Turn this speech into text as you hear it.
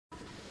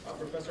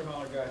Professor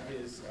Holler got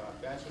his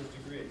bachelor's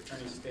degree at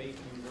Kearney State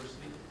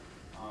University.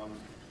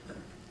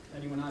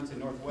 Then he went on to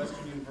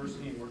Northwestern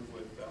University and worked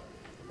with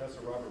Professor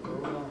Robert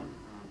Burwell,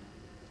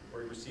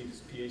 where he received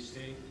his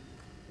PhD.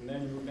 And then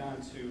he moved on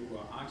to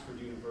Oxford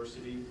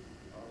University,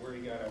 where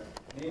he got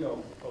a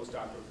NATO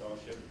postdoctoral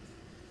fellowship.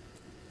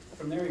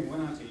 From there, he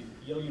went on to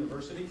Yale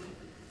University,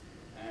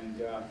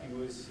 and he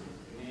was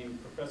named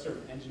Professor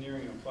of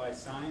Engineering and Applied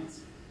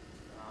Science.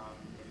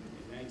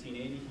 In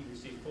 1980, he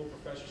received full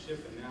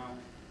professorship, and now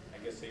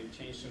I guess they've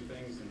changed some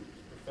things, and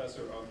he's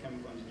Professor of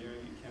Chemical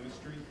Engineering and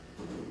Chemistry.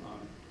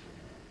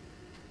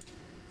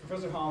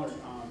 Professor Holler,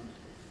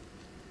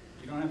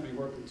 you don't have to be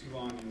working too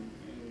long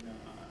in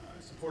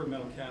support of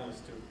metal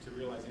catalysts to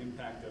realize the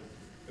impact of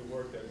the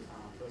work that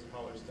Professor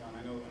Holler has done.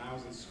 I know when I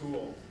was in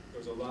school, there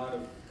was a lot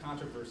of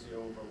controversy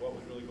over what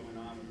was really going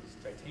on with these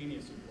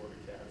titanium-supported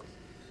catalysts.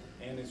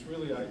 And it's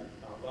really a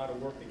lot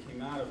of work that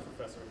came out of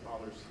Professor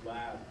Holler's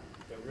lab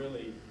that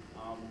really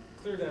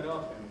cleared that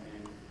up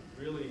and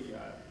really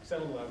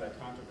settled a lot of that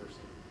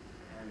controversy.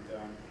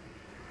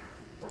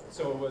 And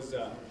so it was,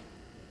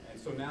 and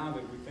so now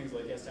that with things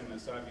like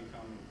SMSI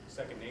become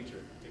second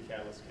nature to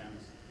catalyst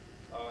chemists.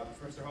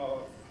 Professor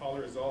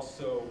Holler has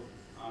also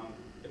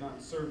been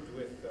served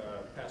with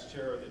past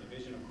chair of the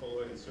Division of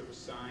Colloid and Surface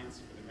Science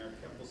for the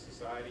American Chemical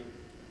Society.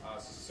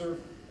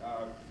 Served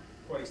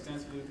quite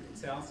extensively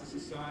with the Catalysis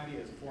Society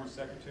as Foreign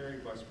Secretary,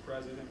 Vice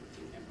President,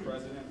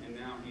 and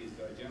now he's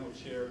General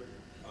Chair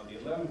of the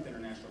 11th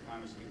International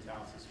Congress of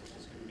Catalysis, which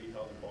is going to be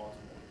held in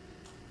Baltimore.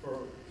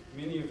 For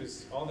many of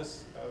his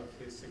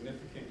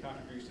significant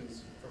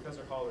contributions,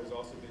 Professor Holler has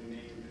also been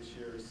named this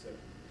year's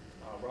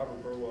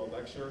Robert Burwell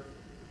Lecturer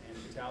in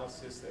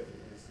Catalysis, that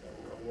is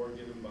an award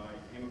given by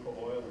Amoco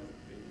Oil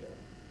and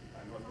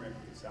the North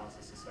American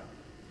Catalysis Society.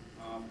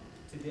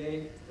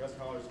 Today, Professor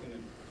Holler is going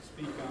to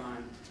speak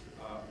on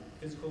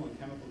physical and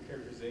chemical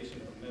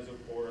characterization of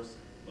mesoporous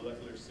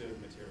molecular sieve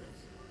materials.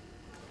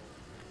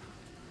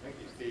 Thank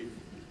you, Steve.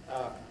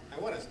 I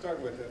want to start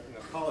with an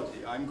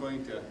apology. I'm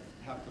going to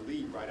have to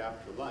leave right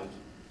after lunch,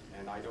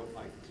 and I don't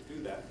like to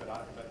do that, but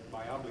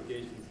my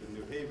obligations in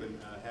New Haven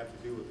have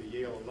to do with the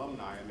Yale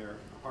alumni, and they're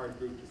a hard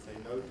group to say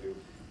no to.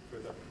 For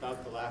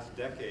about the last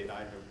decade, I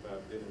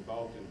have been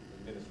involved in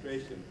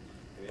administration,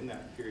 and in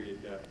that period,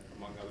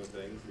 among other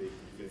things, the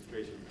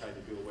administration tried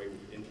to do away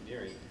with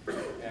engineering.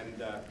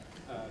 And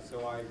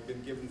so I've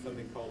been given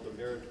something called the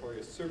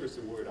Meritorious Service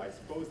Award. I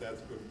suppose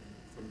that's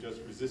from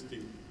just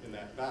resisting in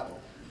that battle.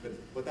 But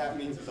what that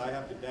means is I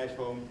have to dash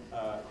home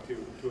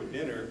to a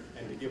dinner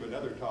and to give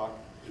another talk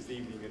this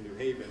evening in New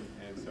Haven,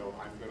 and so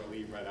I'm going to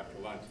leave right after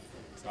lunch.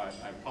 So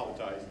I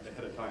apologize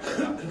ahead of time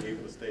for not being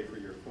able to stay for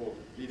your full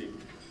meeting.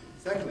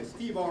 Secondly,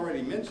 Steve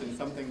already mentioned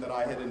something that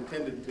I had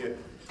intended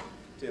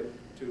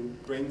to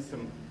bring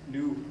some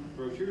new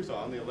brochures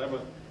on. The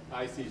 11th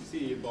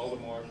ICC in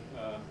Baltimore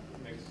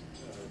next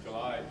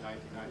July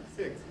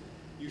 1996.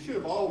 You should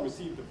have all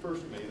received the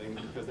first mailing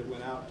because it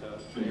went out to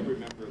every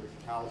member of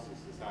the Catalysis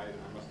Society,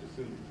 and I must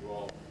assume that you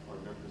all are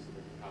members of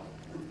the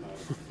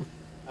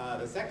Catalysis.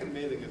 The second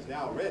mailing is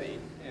now ready,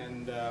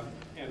 and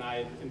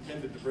I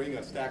intended to bring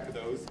a stack of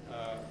those,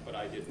 but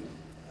I didn't.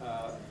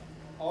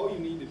 All you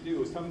need to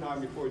do is sometime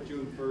before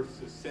June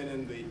 1st is send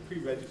in the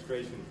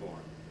pre-registration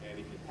form. And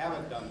if you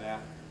haven't done that,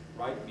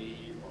 write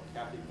me or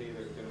Kathy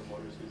Taylor at General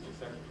Motors, who's the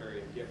secretary,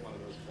 and get one of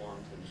those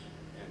forms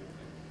and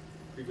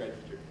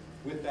pre-register.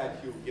 With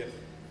that, you'll get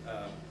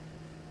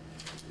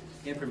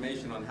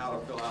information on how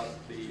to fill out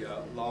the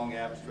long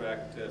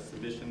abstract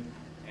submission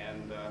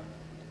and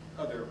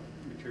other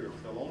materials.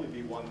 There'll only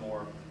be one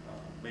more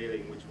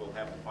mailing, which will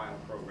have the final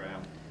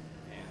program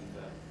and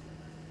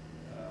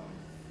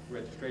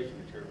registration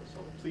materials.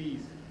 So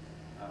please,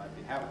 if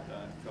you haven't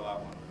done, fill out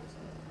one of those.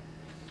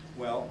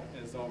 Well,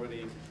 as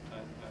already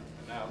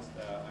announced,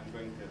 I'm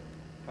going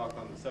to talk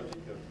on the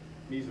subject of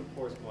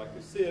mesoporous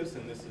molecular sieves,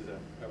 and this is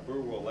a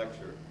Burwell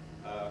lecture.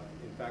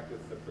 In fact,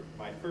 it's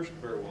my first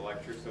Burwell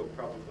lecture, so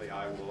probably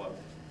I will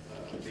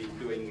be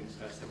doing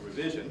some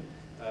revision.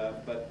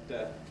 But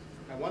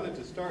I wanted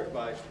to start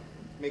by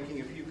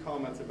making a few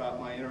comments about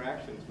my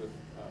interactions with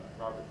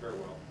Robert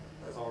Burwell.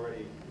 As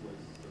already was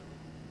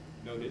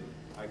noted,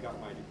 I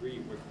got my degree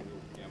working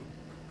with him.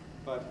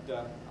 But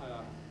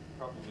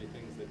probably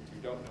things that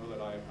you don't know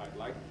that I'd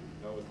like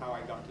to know is how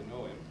I got to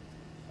know him.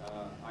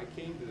 I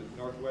came to the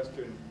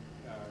Northwestern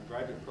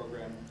graduate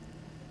program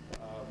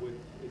with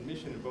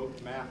admission in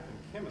both math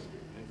and chemistry.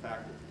 And in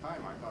fact, at the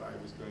time, I thought I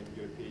was going to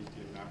get a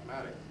PhD in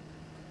mathematics.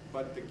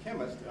 But the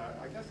chemist,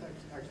 I guess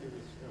actually it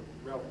was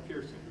Ralph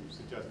Pearson who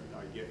suggested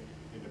I get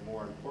into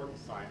more important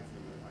science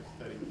than I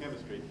studied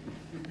chemistry.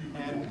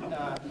 And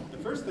the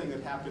first thing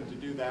that happened to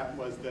do that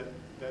was that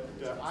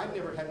I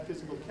never had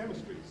physical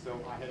chemistry, so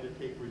I had to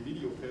take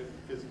remedial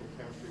physical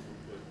chemistry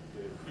with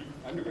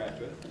the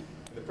undergraduate. And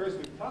the person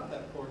who taught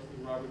that course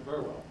was Robert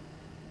Burwell.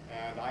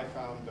 And I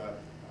found a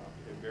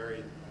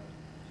very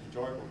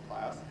enjoyable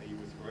class. He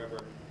was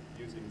forever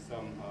using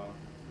some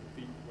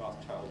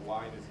Rothschild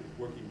wine as his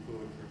working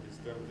fluid for his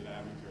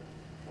thermodynamics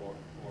or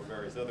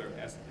various other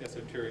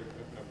esoteric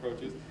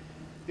approaches.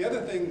 The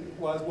other thing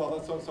was,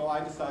 well, so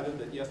I decided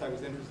that yes, I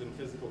was interested in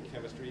physical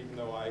chemistry, even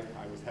though I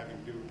was having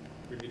to do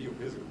remedial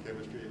physical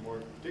chemistry, and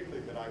more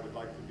particularly that I would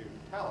like to do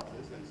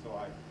catalysis, and so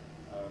I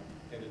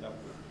ended up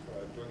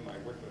doing my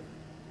work with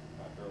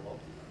Harold.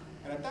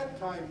 And at that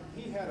time,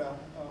 he had a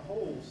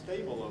whole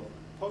stable of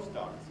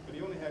postdocs, but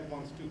he only had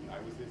one student. I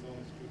was his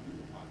only student at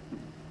the time.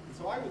 And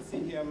so I would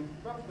see him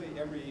roughly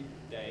every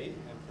day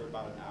and for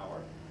about an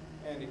hour,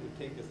 and it would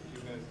take us a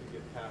few minutes to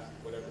get past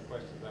whatever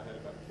questions I had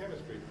about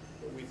chemistry,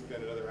 but we'd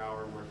spend another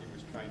hour where he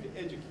was trying to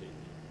educate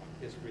me on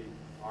history,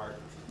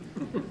 art.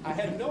 I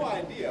had no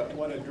idea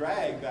what a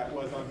drag that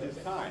was on his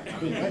time.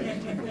 I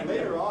mean,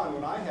 later on,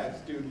 when I had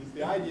students,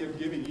 the idea of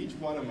giving each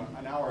one of them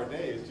an hour a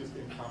day is just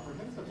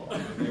incomprehensible. I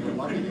mean, they were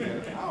lucky to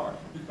get an hour,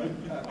 but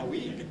a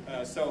week.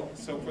 So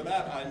for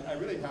that, I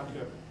really have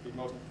to be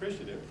most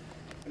appreciative.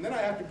 And then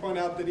I have to point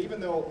out that even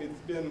though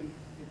it's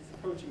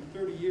approaching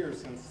 30 years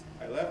since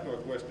I left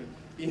Northwestern,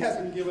 he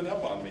hasn't given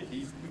up on me.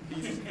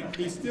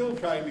 He's still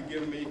trying to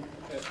give me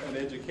an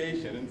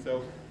education. And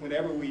so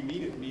whenever we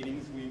meet at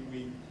meetings,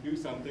 we do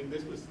something.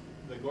 This was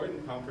the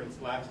Gordon Conference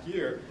last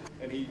year,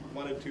 and he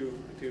wanted to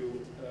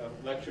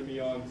lecture me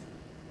on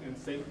in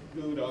St.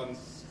 Jude on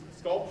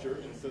sculpture.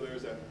 And so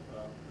there's if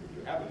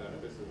you haven't done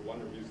it, this is a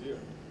Wonder Museum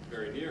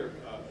very near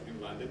New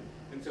London.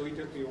 And so he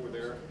took me over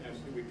there,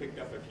 and we picked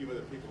up a few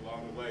other people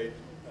along the way.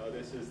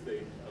 This is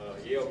the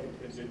Yale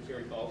contingent,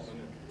 Jerry Golfman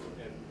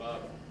and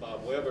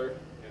Bob Weber,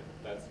 and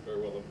that's very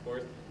well, of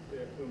course,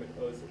 Umit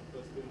Osman,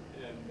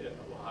 and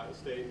Ohio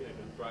State,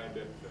 and Brian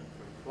from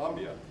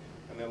Columbia.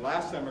 And then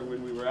last summer,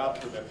 when we were out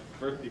for the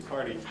birthday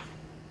party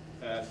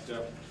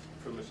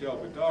for Michel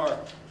Bedard,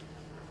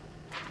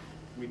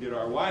 we did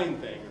our wine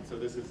thing. And so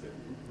this is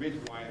a Ridge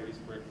Wineries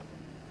where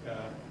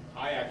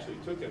I actually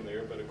took him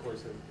there, but of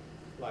course,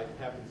 like it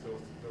happens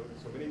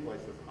so many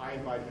places, I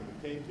invite him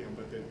to take him,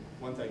 but then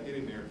once I get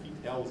in there, he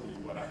tells me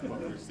what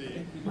we're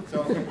seeing.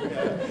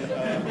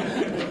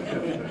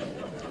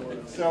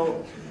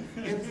 So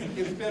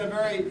it's been a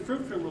very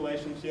fruitful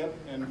relationship,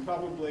 and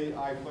probably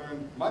I've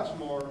learned much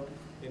more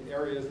in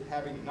areas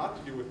having not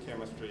to do with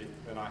chemistry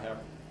than I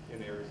have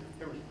in areas of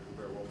chemistry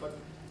very well. But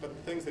the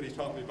things that he's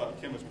taught me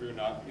about chemistry are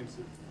not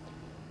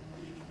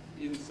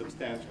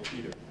insubstantial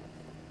either.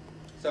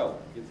 So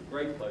it's a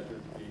great pleasure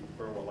to be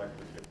Burwell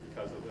lectureship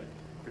because of the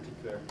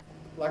particular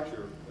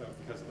lecture,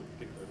 because of the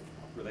particular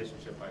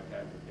relationship I've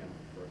had with him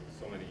for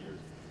so many years.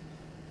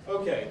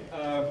 Okay,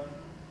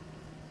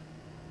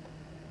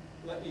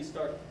 let me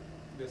start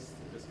this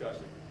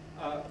discussion.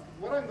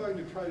 What I'm going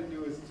to try to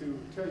do is to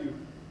tell you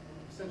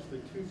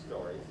essentially two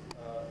stories.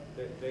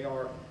 They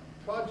are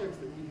projects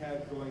that we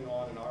had going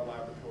on in our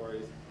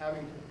laboratories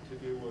having to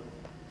do with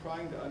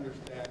trying to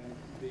understand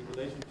the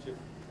relationship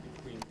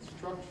between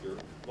structure,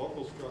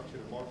 local structure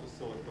of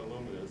multisilica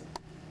aluminas,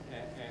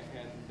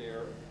 and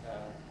their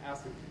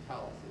acid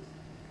catalysis.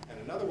 And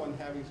another one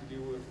having to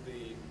do with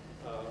the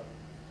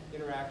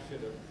interaction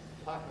of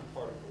platinum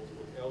particles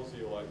with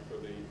L-zeolite for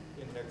the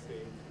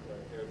indexing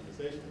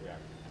aromatization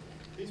reaction.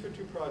 These were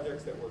two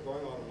projects that were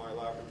going on in my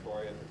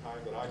laboratory at the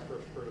time that I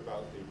first heard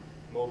about the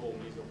mobile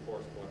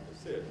mesoporous molecular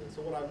sieves. And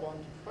so what I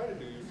want to try to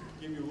do is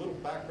give you a little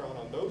background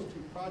on those two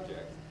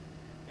projects,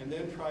 and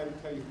then try to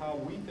tell you how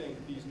we think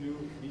these new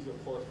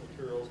mesoporous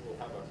materials will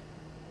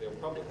they'll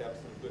probably have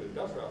some good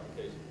industrial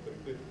applications, but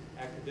a good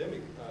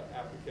academic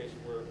application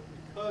where,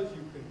 because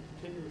you can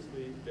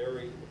continuously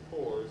vary the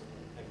pores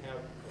and have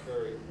a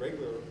very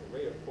regular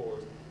array of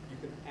pores, you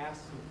can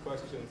ask some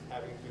questions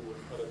having to do with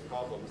other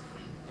problems,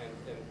 and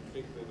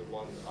particularly the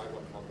one that I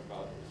want to talk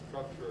about, the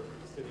structure,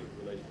 acidity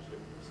relationship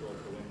with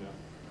silica alumina,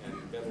 and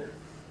metal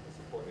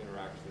support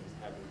interactions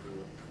having to do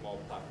with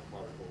small platinum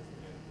particles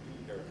and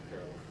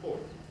parallel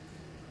pores.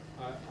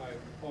 I'm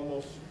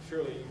almost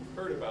surely you've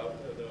heard about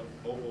the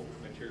mobile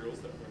materials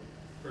that were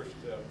first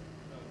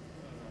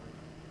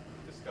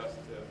discussed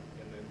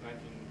in the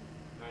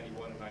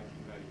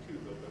 1991-1992,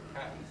 though the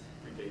patents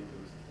predate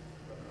those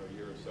a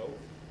year or so.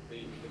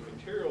 The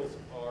materials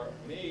are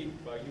made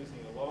by using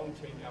a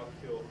long-chain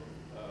alkyl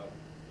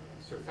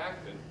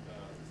surfactant,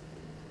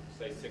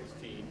 say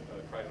 16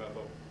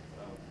 trimethyl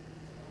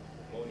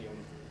ammonium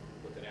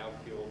with an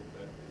alkyl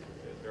that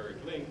is very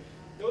linked.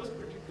 Those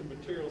particular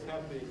materials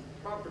have the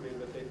property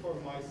that they form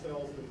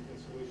micelles in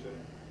solution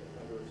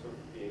under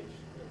certain pH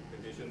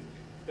conditions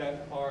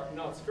that are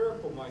not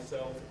spherical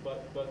micelles,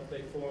 but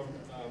they form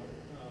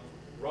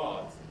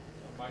rods,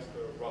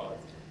 micellar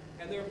rods.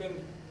 And there have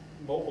been,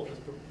 Mobile has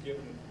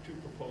given two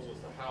proposals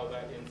to how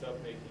that ends up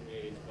making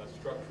a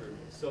structured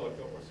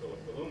silica or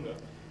silica alumina.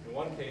 In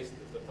one case,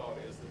 the thought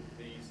is that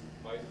these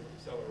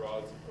micellar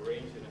rods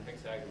arrange in a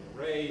hexagonal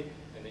array,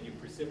 and then you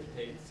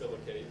precipitate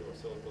silicate or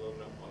silica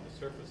alumina on the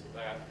surface of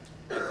that.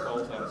 It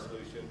falls out of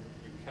solution.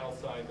 You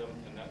calcine them,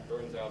 and that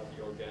burns out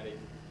the organic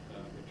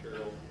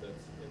material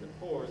that's in the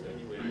pores, and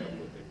you end up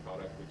with a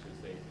product which is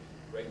a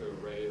regular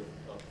array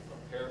of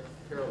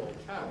parallel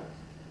channels.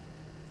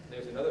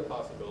 There's another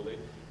possibility,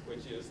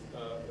 which is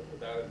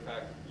that in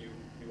fact you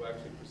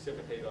actually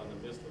precipitate on the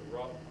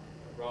micellar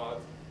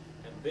rods,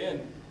 and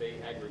then they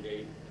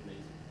aggregate and they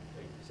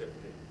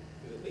precipitate.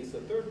 There's at least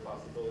a third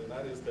possibility, and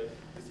that is that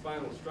this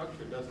final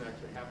structure doesn't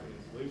actually happen in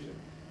solution.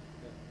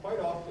 Quite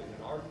often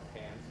in our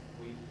pans,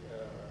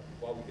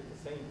 while we get the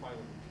same final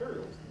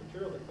materials, the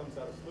material that comes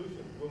out of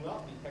solution will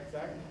not be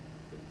hexagonal,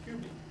 but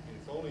cubic, and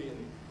it's only in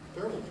the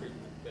thermal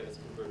treatment that it's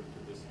converted to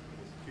this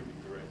cubic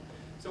array.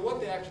 So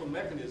what the actual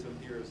mechanism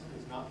here is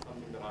not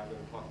something that I'm going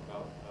to talk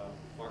about.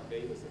 Mark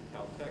Davis at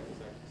Caltech has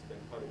actually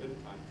spent quite a bit of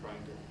time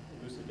trying to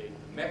elucidate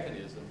the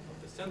mechanism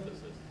of the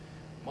synthesis.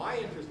 My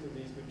interest in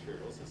these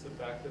materials is the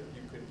fact that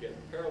you can get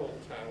parallel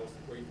channels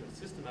where you can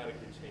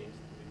systematically change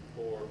the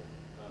pore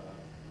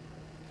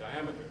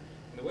diameter.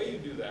 And the way you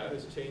do that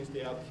is change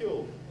the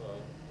alkyl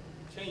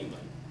chain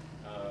length.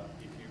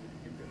 If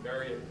you can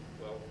vary it,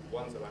 well,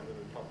 ones that I'm going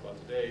to talk about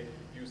today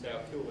use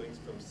alkyl lengths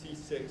from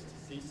C6 to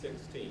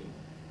C16.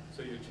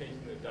 So you're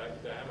changing the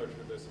diameter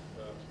of this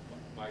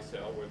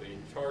micelle, where the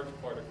charged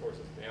part, of course,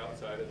 is on the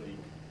outside, and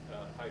the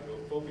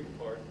hydrophobic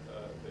part,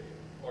 the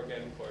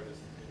organic part, is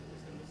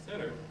in the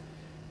center.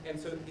 And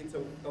so it's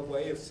a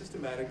way of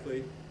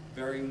systematically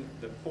varying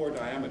the pore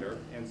diameter.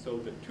 And so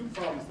the two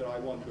problems that I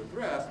want to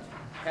address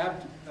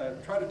have to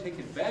try to take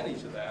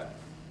advantage of that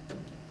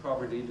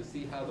property to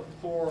see how the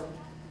pore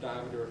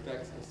diameter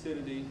affects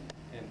acidity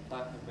and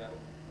platinum metal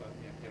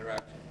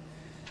interaction.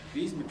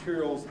 These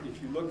materials,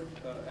 if you look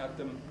at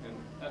them, and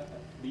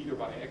either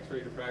by X-ray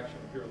diffraction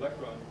or pure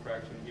electron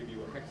diffraction, give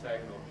you a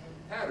hexagonal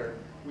pattern,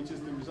 which is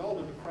the result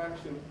of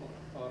diffraction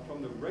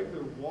from the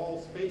regular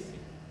wall spacing.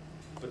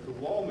 But the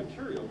wall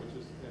material, which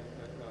is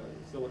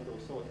silica or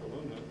silica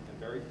aluminum and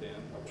very thin,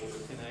 of over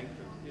 10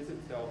 angstroms, is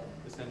itself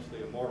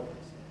essentially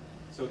amorphous.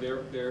 So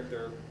they're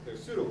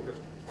pseudocrystals.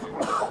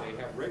 They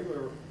have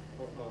regular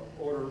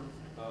order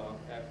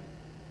at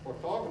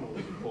orthogonal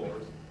to the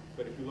pores,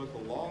 but if you look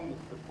along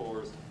the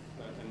pores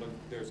and look,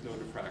 there's no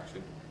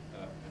diffraction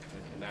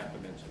in that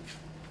dimension.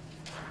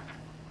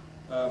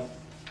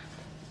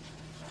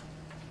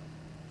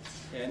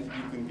 And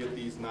you can get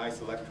these nice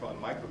electron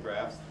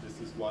micrographs. This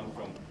is one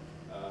from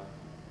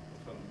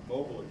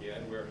Mobile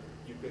again, where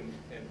you can,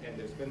 and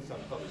there's been some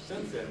published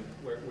since then,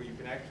 where you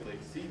can actually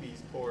see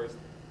these pores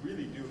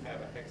really do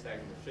have a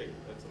hexagonal shape.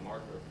 That's a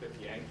marker of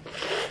 50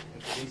 angstroms.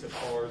 And so these are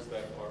pores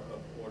that are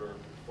of order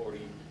 40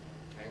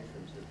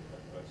 angstroms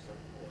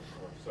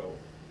or so.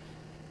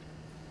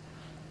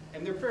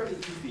 And they're fairly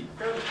easy.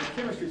 The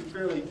chemistry is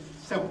fairly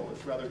simple.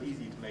 It's rather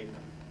easy to make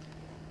them.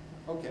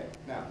 Okay,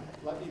 now,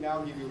 let me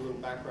now give you a little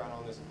background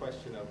on this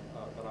question of,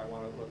 that I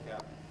want to look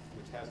at,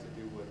 which has to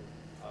do with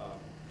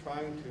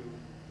trying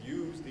to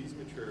use these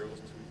materials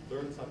to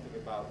learn something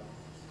about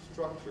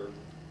structure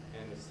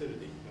and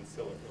acidity in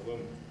silica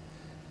aluminum.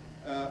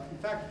 In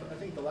fact, I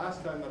think the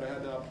last time that I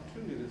had the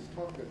opportunity to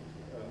talk at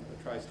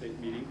a tri-state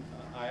meeting,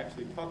 I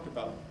actually talked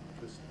about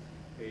this,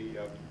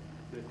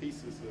 the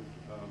thesis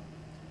of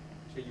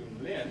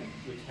Che-Yun Lin,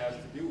 which has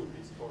to do with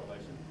these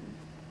correlations.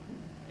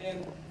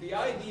 And the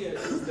idea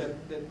is that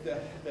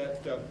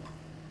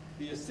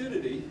the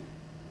acidity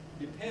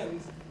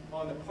depends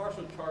on the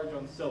partial charge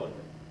on silicon,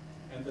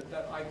 and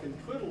that I can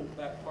twiddle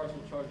that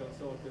partial charge on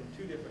silicon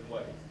two different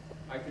ways.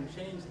 I can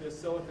change this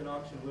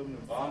silicon-oxygen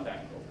aluminum bond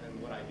angle,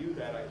 and when I do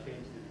that, I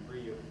change the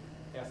degree of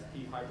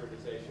sp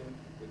hybridization,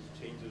 which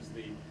changes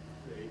the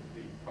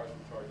partial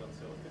charge on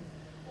silicon.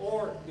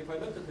 Or if I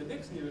look at the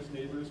next nearest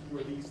neighbors,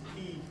 where these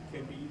P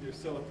can be either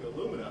silica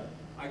alumina,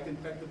 I can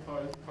affect the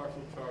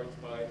partial charge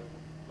by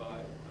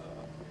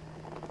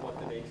what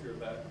the nature of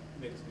that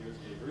next nearest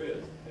neighbor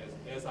is.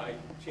 As I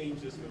change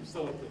this from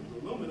silicon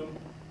to aluminum,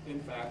 in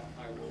fact,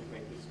 I will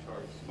make this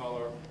charge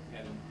smaller,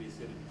 and the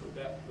acidity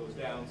goes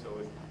down. So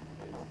as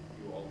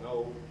you all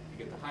know, to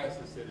get the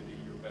highest acidity,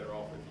 you're better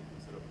off if you can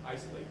sort of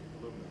isolate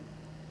aluminum.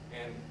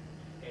 And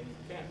you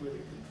can't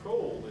really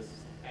control this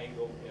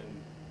angle in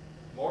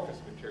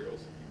amorphous materials.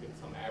 You get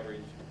some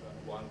average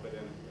one, but in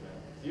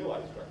a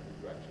zeolite structure,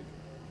 you actually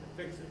can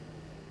fix it.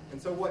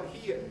 And so what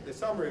the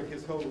summary of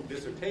his whole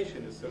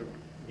dissertation is sort of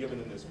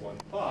given in this one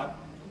plot.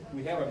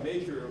 We have a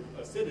measure of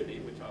acidity,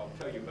 which I'll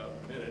tell you about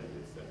in a minute.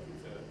 It's a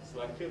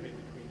selectivity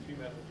between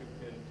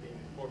 3-methyl-2-pentene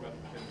and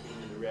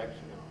 4-methyl-pentene in the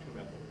reaction of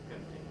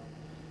 2-methyl-pentene.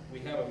 We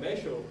have a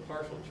measure of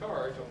partial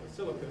charge on the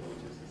silicon,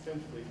 which is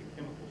essentially the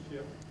chemical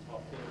shift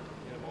obtained from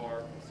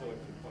NMR and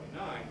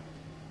silicon-29.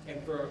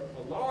 And for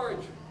a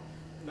large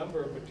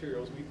number of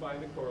materials, we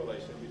find a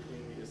correlation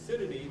between the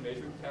acidity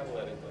measured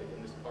catalytically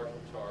and this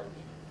partial charge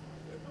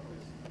that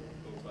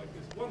goes like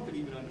this. One could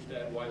even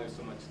understand why there's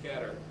so much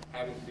scatter,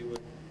 having to do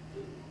with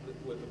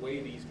the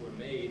way these were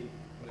made,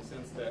 in the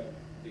sense that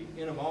the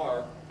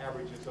NMR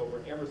averages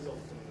over every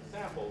silicon in the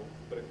sample,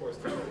 but of course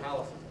the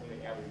catalysis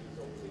only averages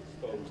over the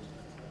exposed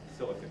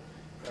silicon.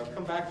 I'll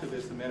come back to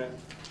this in a minute,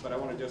 but I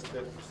want to just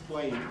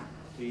explain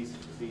these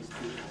two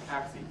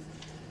axes.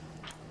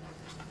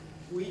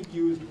 We've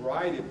used a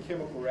variety of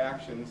chemical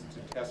reactions to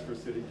test for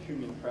acidity: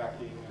 human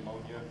cracking,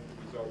 ammonia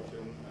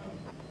absorption,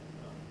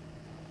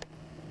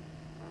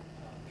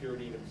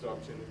 pyridine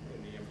absorption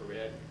in the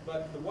infrared.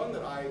 But the one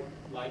that I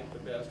liked the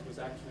best was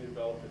actually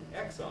developed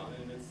at Exxon,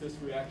 and it's this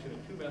reaction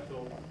of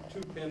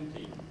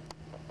 2-methyl-2-pentene.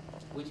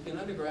 which can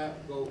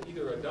undergo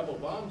either a double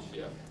bond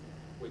shift,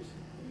 which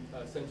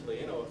essentially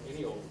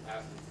any old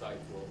acid site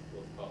will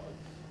cause,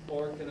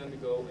 or it can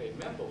undergo a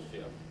methyl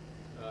shift.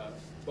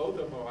 Both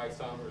of them are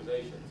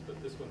isomerizations,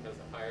 but this one has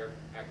a higher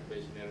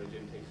activation energy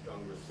and takes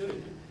stronger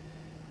acidity.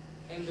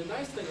 And the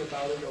nice thing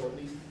about it, or at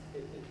least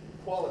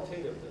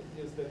qualitatively,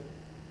 is that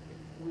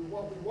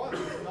what we want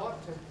is not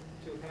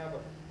to have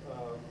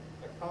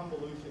a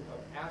convolution of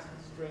acid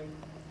strength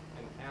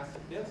and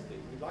acid density.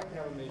 We'd like to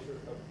have a measure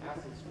of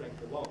acid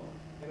strength alone.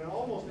 And in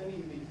almost any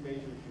of these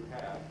measures you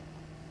have,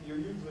 you're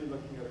usually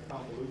looking at a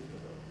convolution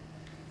of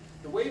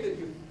those. The way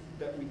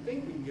that we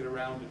think we can get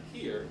around it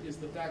here is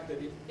the fact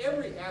that if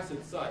every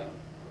acid site,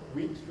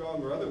 weak,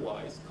 strong, or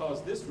otherwise,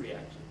 cause this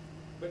reaction,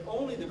 but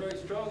only the very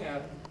strong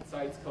acid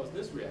sites cause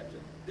this reaction,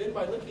 then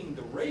by looking at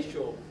the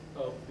ratio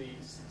of the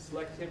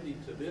selectivity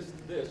to this,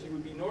 you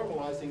would be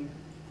normalizing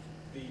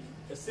the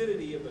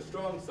acidity of the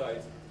strong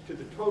sites to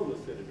the total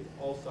acidity,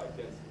 all site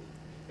density.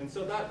 And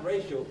so that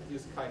ratio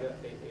is kind of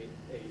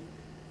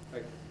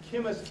a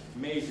chemist's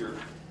measure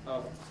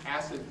of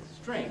acid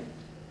strength,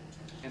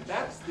 and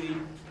that's the,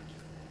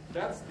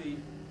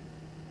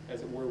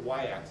 as it were,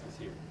 y-axis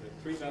here.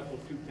 The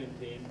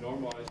 3-methyl-2-pentene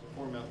normalized to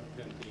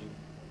 4-methyl-pentene,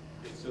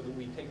 so that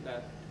we take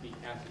that to be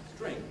acid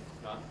strength,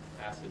 not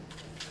acid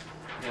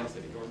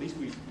density, or at least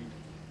we've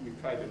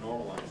tried to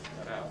normalize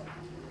that out.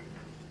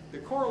 The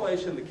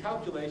correlation, the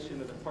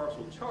calculation of the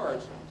partial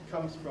charge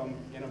comes from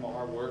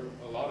NMR work.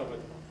 A lot of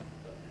it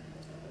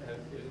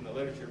is in the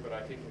literature, but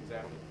I take an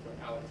example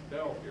from Alex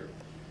Bell here,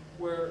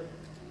 where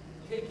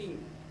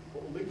taking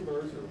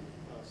oligomers or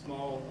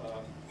small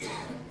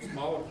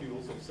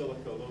molecules of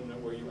silica alumina,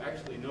 where you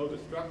actually know the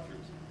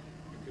structures,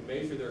 you can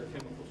measure their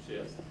chemical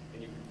shifts,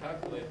 and you can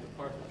calculate the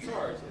partial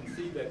charge and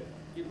see that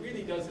it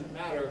really doesn't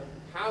matter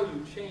how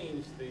you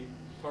change the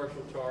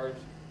partial charge,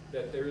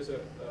 that there is an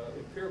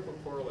empirical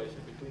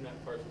correlation between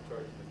that partial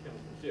charge and the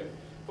chemical shift.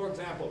 For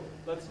example,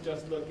 let's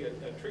just look at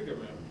a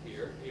trigonometry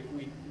here. If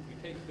we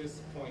take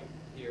this point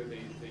here, the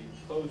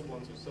closed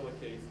ones are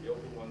silicates, the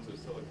open ones are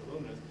silica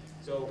aluminas.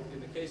 So in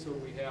the case where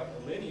we have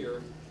a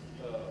linear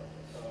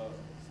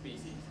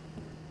species,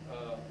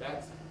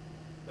 that's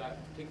that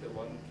particular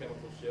one,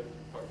 chemical shift,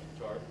 partial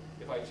charge.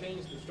 If I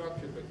change the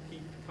structure but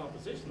keep the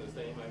composition the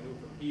same, I move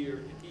from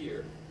here to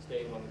here,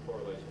 staying on the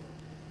correlation.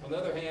 On the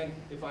other hand,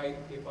 if I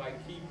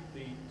keep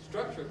the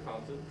structure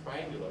constant,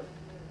 triangular,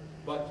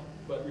 but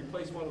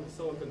replace one of the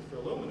silicons for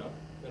alumina,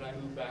 then I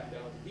move back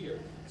down to here.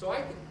 So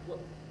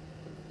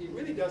it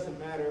really doesn't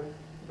matter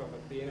from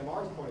the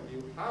NMR's point of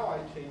view how I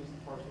change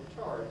the partial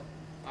charge.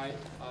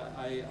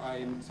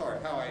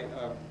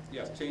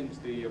 Change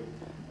the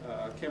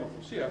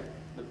chemical shift.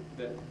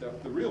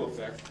 The real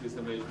effect is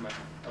the measurement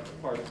of the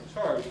particle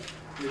charge,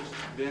 which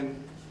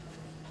then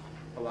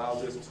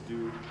allows us to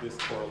do this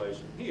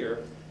correlation here.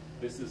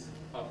 This is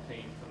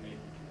obtained from the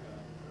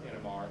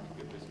NMR to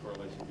get this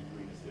correlation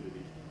between acidity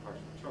and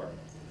partial charge.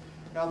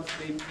 Now,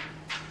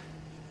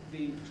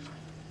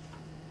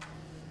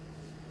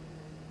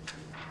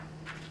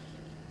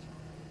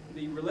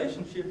 the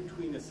relationship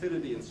between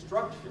acidity and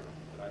structure,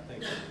 I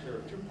think there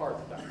are two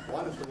parts of that.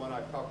 One is the one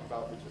I've talked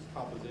about, which is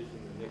composition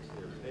and mixed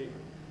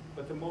irritation.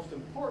 But the most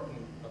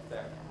important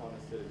effect on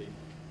acidity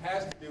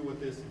has to do with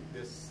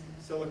this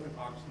silicon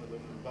oxygen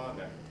aluminum bond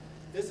angle.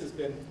 This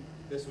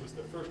was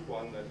the first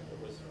one that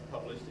was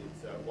published.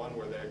 It's one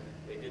where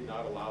they did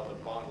not allow the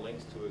bond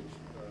lengths to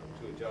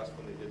adjust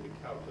when they did the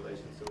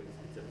calculation, so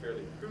it's a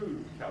fairly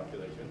crude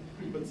calculation.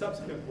 But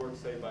subsequent work,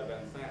 say by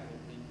Van Santen,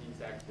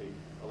 he's actually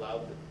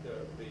allowed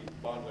the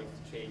bond length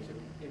to change,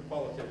 and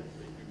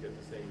qualitatively you get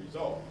the same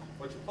result.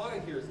 What you're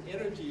plotting here is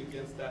energy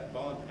against that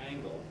bond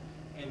angle,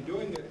 and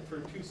doing it for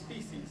two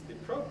species, the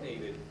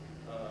protonated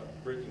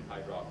bridging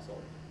hydroxyl,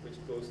 which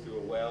goes through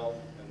a well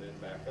and then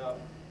back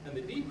up, and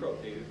the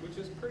deprotonated, which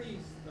is pretty,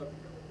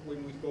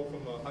 when we go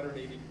from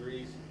 180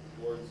 degrees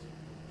towards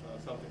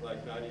something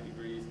like 90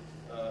 degrees,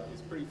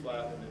 is pretty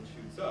flat and then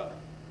shoots up.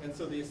 And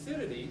so the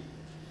acidity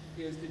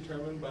is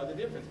determined by the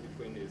difference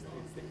between these.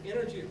 It's the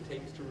energy it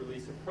takes to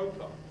release a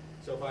proton.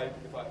 So if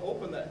I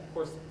open that, of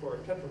course, for a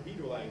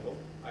tetrahedral angle,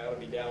 I ought to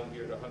be down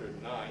here to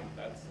 109.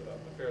 That's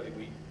a fairly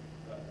weak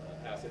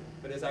acid.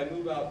 But as I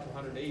move out to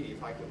 180,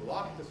 if I can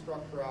lock the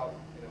structure out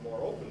in a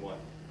more open one,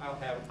 I'll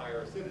have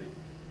higher acidity.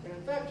 And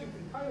in fact, you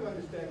can kind of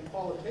understand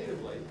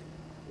qualitatively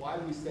why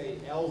we say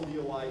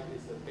L-zeolite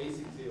is a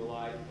basic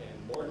zeolite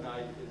and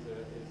morganite is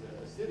an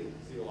acidic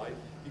zeolite,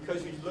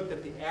 because you look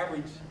at the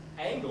average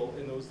angle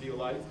in those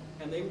zeolites,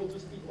 and they will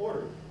just be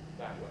ordered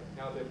that way.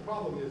 Now, the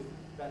problem is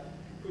that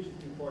push it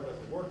too far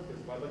doesn't work,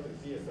 because if I look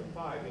at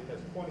ZSM5, it has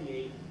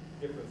 28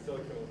 different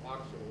silicon,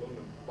 oxygen,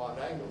 aluminum bond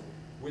angles.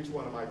 Which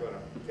one am I going to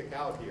pick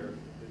out here?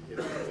 It's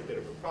a bit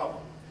of a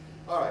problem.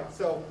 All right,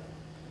 so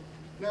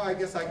now I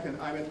guess I'm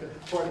at the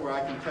point where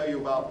I can tell you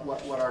about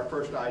what our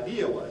first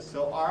idea was.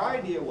 So our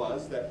idea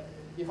was that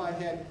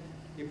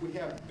if we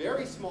have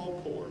very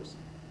small pores,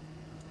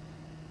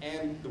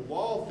 and the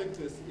wall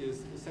thickness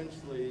is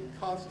essentially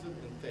constant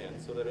and thin,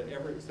 so that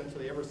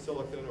essentially every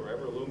silicon or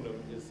every aluminum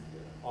is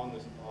on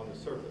the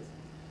surface,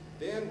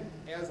 Then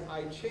as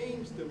I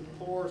change the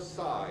pore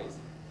size,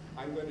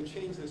 I'm going to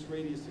change this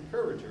radius of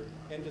curvature,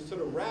 and to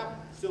sort of wrap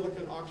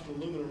silicon, oxygen,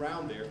 aluminum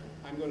around there,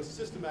 I'm going to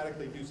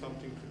systematically do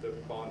something to the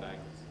bond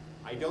angles.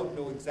 I don't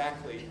know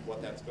exactly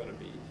what that's going to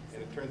be,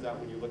 and it turns out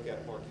when you look at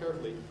it more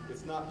carefully,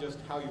 it's not just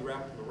how you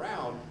wrap them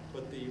around,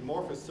 but the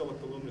amorphous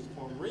silica-aluminous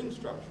form ring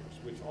structures,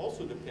 which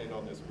also depend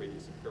on this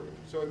radius of curvature.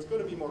 So it's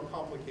going to be more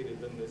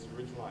complicated than this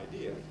original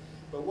idea.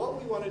 But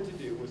what we wanted to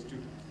do was to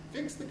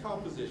fix the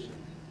composition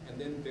and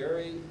then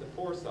vary the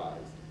pore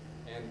size,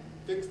 and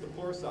fix the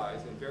pore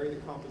size and vary the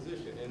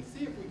composition, and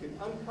see if we can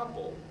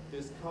uncouple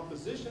this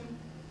composition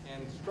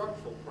and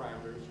structural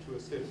parameters to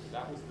acidity.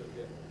 That was the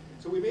bit.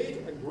 So we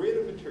made a grid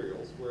of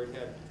materials where it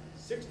had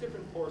 6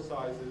 different pore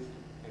sizes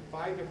and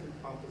 5 different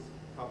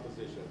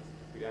compositions.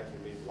 We actually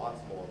made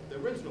lots more. The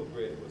original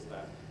grid was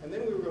that. And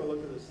then we were going to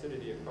look at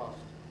acidity across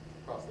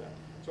that.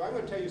 So I'm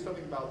going to tell you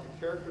something about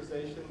the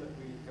characterization that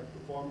we have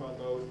performed on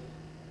those,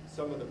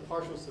 some of the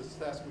partial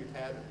success we've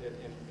had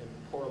in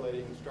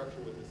correlating structure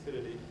with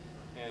acidity,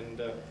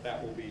 and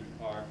that will be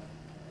our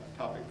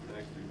topic for the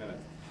next few minutes.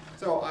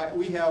 So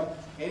we have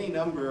any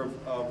number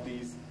of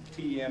these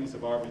TEMs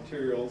of our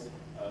materials.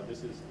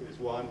 This is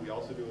one. We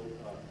also do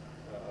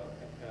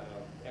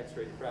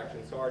X-ray diffraction.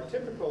 So our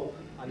typical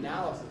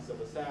analysis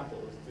of a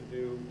sample is to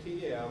do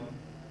TEM,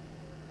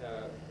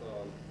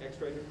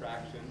 X-ray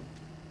diffraction,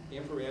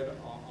 infrared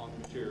on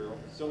the material,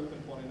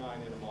 silicon 29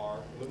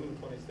 NMR, aluminum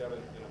 27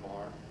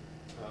 NMR,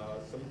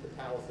 some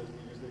catalysis.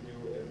 We usually do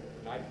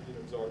nitrogen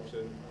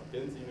absorption,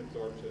 benzene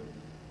absorption,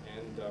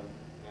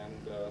 and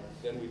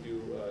then we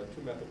do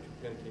 2-methyl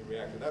 2-pentene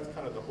reaction. That's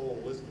kind of the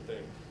whole list of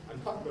things. I'm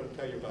not going to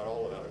tell you about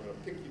all of that. I'm going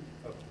to pick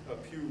you a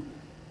few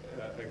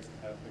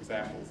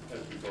examples as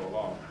we go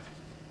along.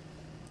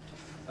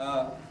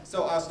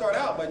 So I'll start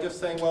out by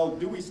just saying, well,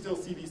 do we still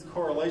see these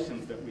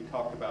correlations that we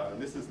talked about?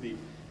 And this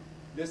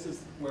is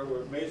where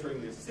we're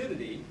measuring the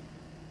acidity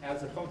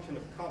as a function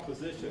of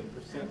composition,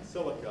 percent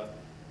silica,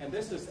 and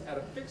this is at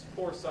a fixed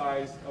pore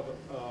size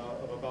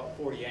of about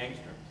 40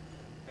 angstroms.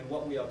 And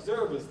what we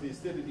observe is the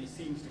acidity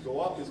seems to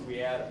go up as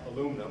we add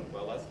aluminum.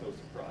 Well, that's no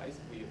surprise.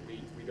 We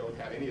don't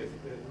have any,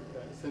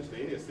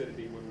 essentially any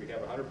acidity when we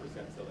have 100%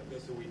 silica,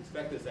 so we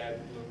expect as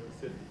added aluminum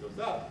acidity goes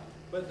up.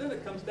 But then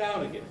it comes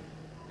down again.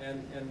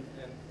 And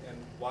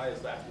why is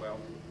that? Well,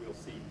 we'll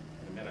see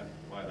in a minute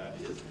why that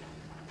is.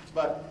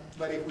 But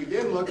if we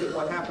then look at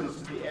what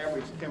happens to the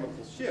average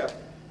chemical shift,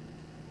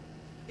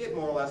 it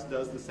more or less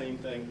does the same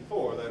thing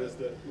before. That is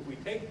that if we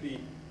take the,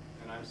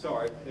 and I'm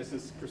sorry, this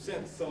is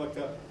percent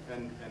silica,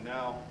 and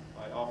now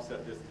I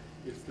offset this,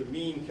 it's the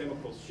mean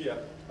chemical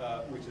shift,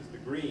 which is the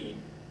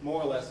green,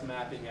 more or less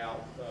mapping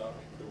out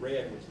the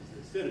red, which is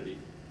the acidity.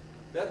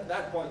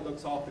 That point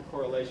looks off the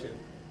correlation.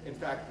 In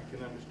fact, we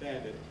can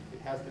understand it. It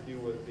has to do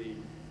with the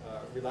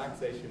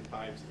relaxation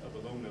times of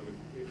aluminum.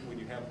 When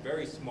you have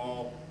very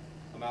small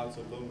amounts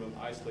of aluminum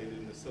isolated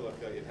in the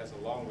silica, it has a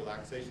long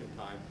relaxation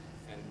time,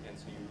 and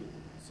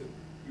so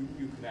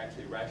you can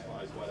actually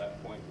rationalize why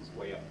that point is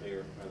way up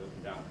there rather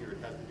than down here. It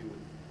has to do with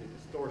the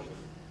distortion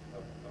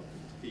of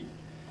the peak.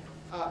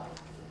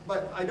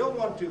 But I don't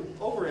want to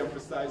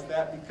overemphasize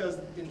that, because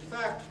in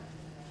fact,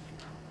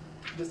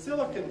 the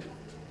silicon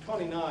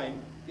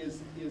 29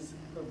 is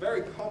a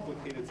very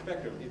complicated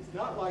spectrum. It's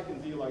not like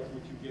in zeolites,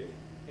 which you get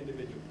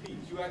individual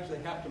peaks. You actually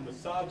have to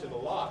massage it a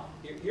lot.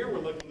 Here we're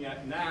looking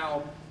at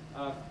now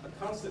a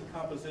constant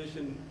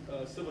composition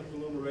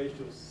silicon-aluminum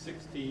ratio of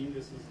 16.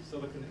 This is the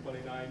silicon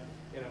 29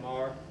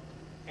 NMR.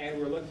 And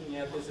we're looking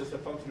at this as a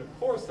function of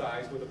pore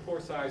size, where the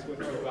pore size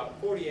went from about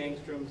 40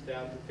 angstroms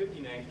down to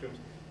 15 angstroms,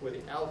 where the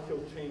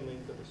alkyl chain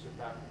length of the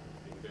surfactant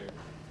is being varied.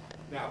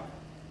 Now,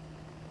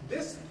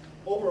 this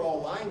overall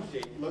line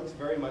shape looks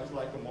very much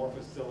like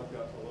amorphous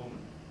silica aluminum.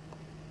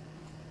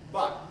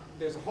 But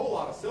there's a whole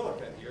lot of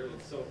silica in here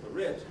that's silica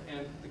rich,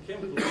 and the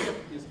chemical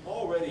shift is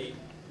already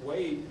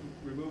way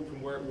removed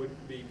from where it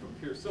would be from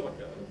pure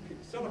silica.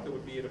 Silica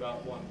would be at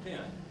about 110.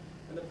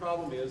 And the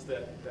problem is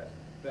that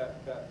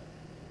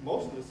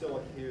most of the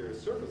silica here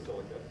is surface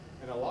silica,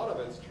 and a lot of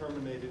it's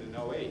terminated in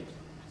OH.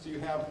 So you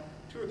have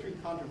 2 or 3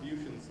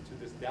 contributions to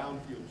this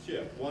downfield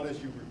shift. One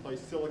is you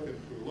replace silicon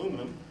to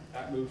aluminum.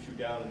 That moves you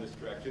down in this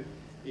direction.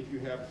 If you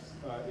have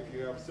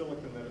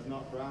silicon that is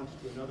not branched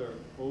to another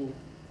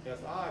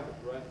OSI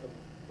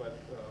but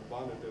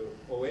bonded to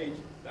OH,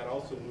 that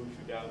also moves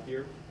you down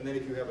here. And then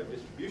if you have a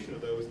distribution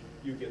of those,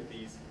 you get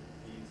these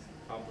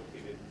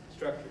complicated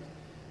structures.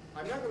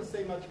 I'm not going to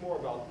say much more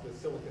about the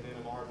silicon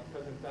NMR,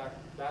 because in fact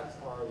that's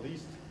our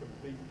least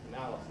complete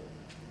analysis.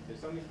 There's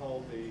something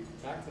called the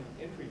maximum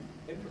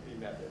entropy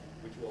method,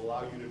 which will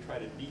allow you to try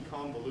to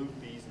deconvolute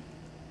these,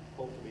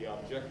 hopefully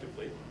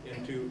objectively,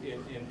 into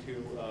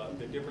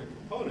the different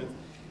components.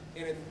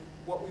 And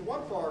what we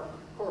want for our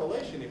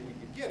correlation, if we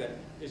could get it,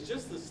 is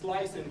just the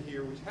slice in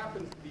here, which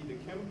happens to be the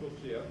chemical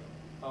shift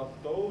of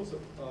those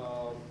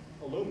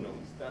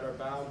aluminums that are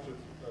bound to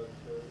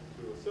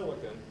a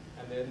silicon,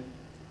 and then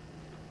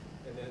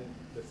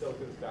the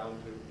silicon is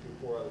bound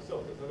to 4 other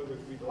silicons. In other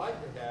words, we'd like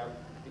to have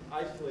the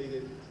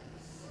isolated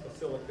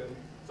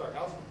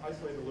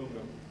isolated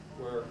aluminum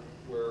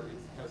where it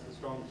has the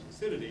strongest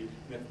acidity,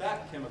 and it's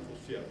that chemical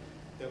shift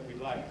that we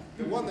like.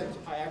 The one that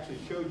I actually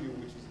showed you,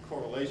 which is a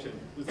correlation,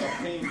 was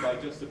obtained by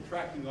just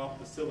subtracting off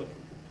the silicon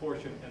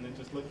portion and then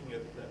just looking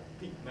at the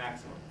peak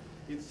maximum.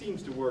 It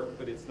seems to work,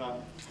 but it's not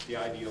the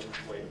ideal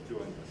way of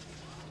doing this.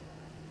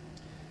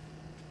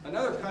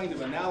 Another kind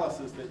of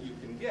analysis that you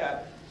can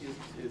get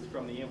is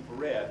from the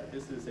infrared.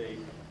 This is a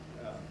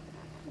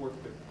work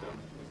that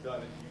was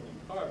done at Union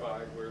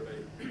Carbide, where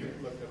they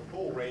looked at a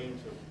whole range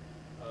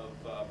of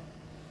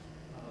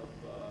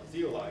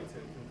zeolites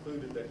and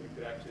concluded that you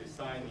could actually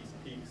assign these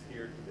peaks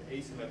here to the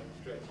asymmetric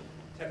stretch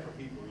of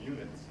tetrahedral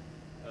units,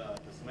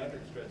 the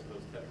symmetric stretch of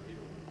those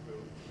tetrahedral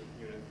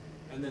units.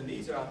 And then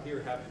these out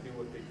here have to do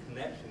with the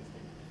connections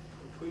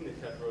between the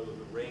tetrahedral,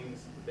 the rings,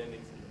 the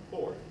bendings, and the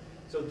pores.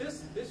 So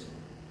this, if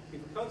we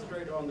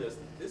concentrate on this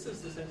is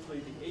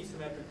essentially the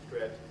asymmetric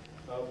stretch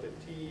of the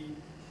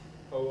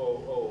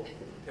T000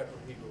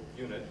 tetrahedral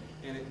unit,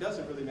 and it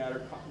doesn't really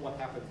matter what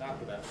happens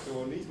after that.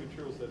 So in these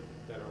materials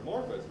that are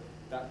amorphous,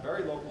 that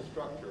very local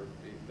structure,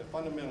 the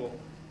fundamental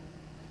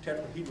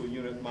tetrahedral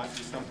unit might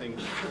be something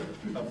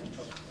of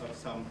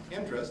some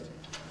interest.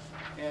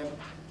 And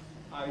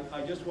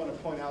I just want to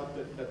point out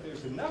that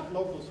there's enough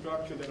local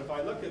structure that if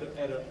I look at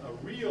a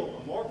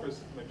real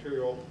amorphous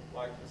material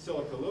like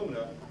silica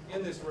alumina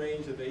in this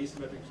range of the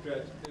asymmetric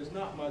stretch, there's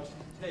not much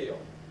detail.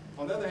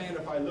 On the other hand,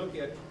 if I look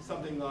at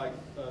something like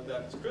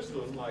that's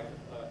crystalline, like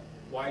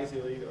Y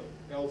zeolite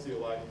or L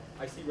zeolite,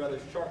 I see rather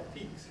sharp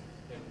peaks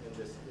in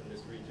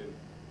this region,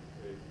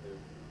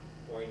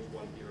 the orange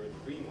one here and the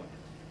green one.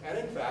 And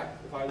in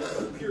fact, if I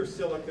look at pure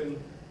silicon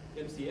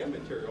MCM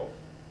material,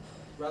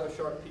 rather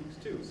sharp peaks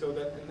too. So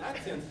that in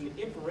that sense, in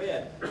the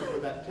infrared for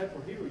that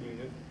tetrahedral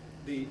unit,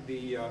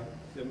 the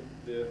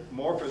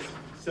amorphous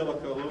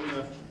silica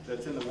alumina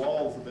that's in the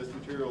walls of this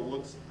material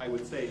looks, I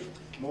would say,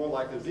 more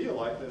like a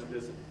zeolite than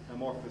it is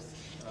amorphous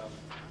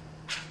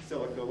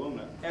silica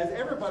alumina. As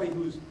everybody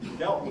who's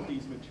dealt with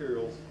these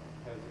materials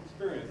has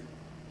experienced,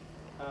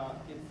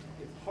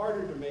 it's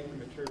harder to make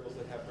the materials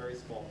that have very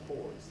small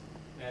pores.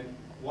 And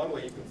one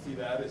way you can see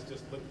that is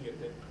just looking at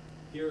the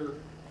here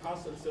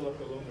constant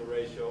silica alumina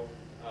ratio.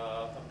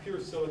 A pure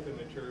silicon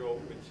material,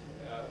 which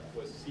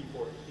was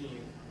C14,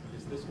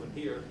 is this one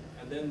here.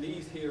 And then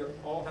these here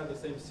all have the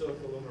same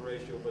silica alumina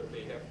ratio, but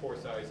they have pore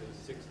sizes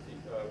 60,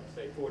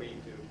 say 40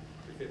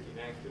 to 50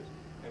 angsters.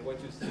 And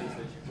what you see is that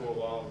you go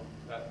along,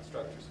 that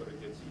structure sort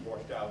of gets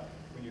washed out.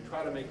 When you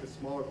try to make the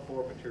smaller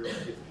pore materials,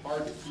 it's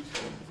hard to keep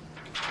them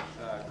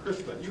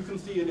crystalline. You can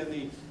see it in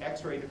the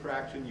X-ray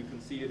diffraction. You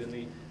can see it in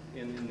the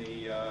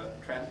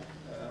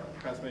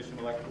transmission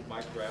electron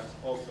micrographs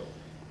also.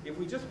 If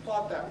we just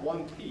plot that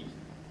one peak,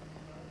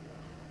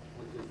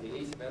 which is the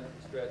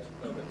asymmetric stretch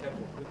of the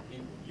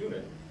tetrahedral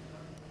unit,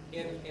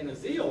 in a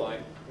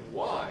zeolite, in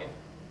Y,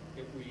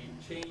 if we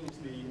change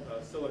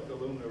the silica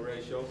alumina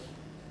ratio,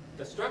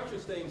 the structure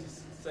stays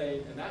the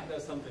same, and that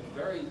does something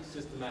very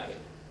systematic.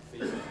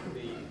 The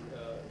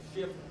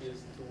shift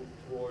is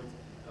towards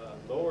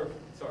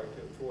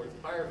towards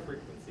higher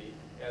frequency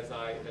as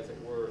I, as it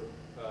were,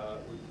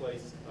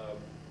 replace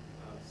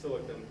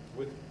silicon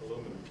with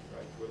aluminum.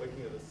 Right? We're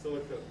looking at the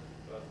silica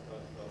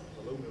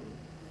aluminum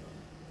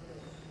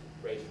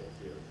ratio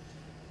here,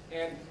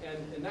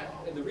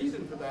 and the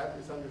reason for that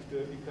is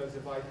understood because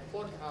if I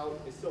pluck out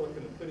a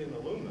silicon and put in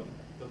aluminum,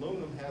 the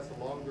aluminum has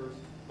a longer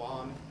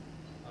bond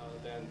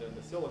than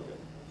the silicon,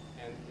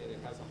 and it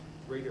has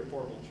a greater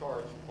formal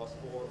charge +4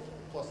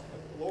 plus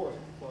lower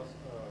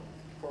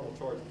formal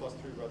charge +3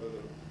 rather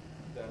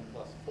than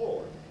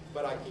 +4.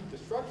 But I keep the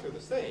structure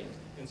the same,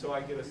 and so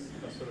I get a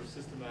sort of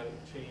systematic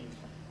change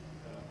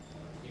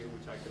here,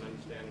 which I can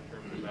understand in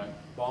terms of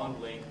that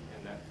bond length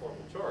and that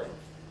formal charge.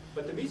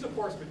 But the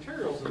mesoporous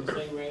materials in the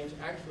same range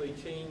actually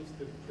change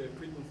the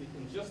frequency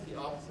in just the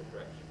opposite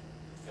direction.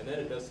 And then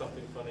it does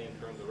something funny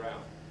and turns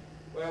around.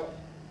 Well,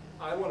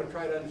 I want to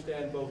try to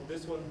understand both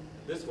this one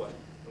and this one.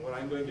 And what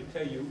I'm going to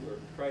tell you, or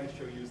try to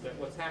show you, is that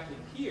what's happening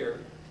here,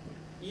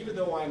 even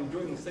though I'm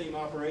doing the same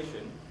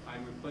operation,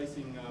 I'm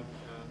replacing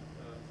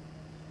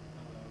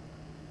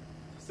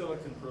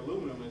silicon for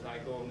aluminum as I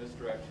go in this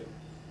direction,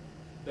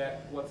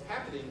 that what's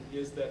happening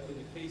is that in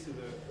the case of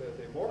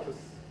the amorphous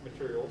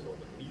materials, or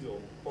the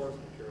mesoporous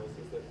materials,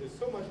 is that there's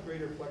so much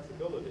greater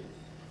flexibility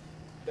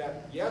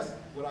that, yes,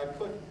 when I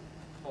put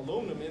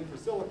aluminum in for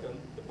silicon,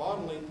 the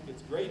bond length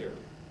gets greater,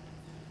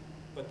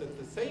 but at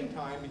the same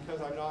time,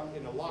 because I'm not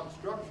in a locked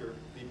structure,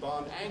 the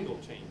bond angle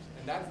changes,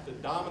 and that's the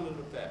dominant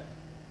effect,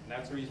 and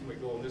that's the reason we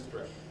go in this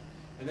direction.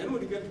 And then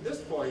when we get to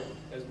this point,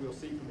 as we'll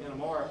see from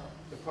NMR,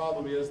 the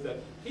problem is that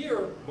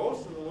here,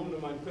 most of the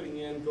aluminum I'm putting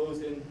in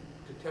goes into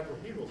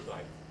tetrahedral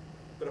sites.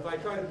 But if I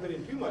try to put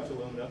in too much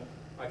alumina,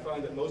 I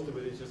find that most of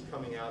it is just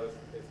coming out as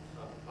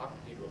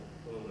octahedral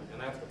alumina,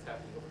 and that's what's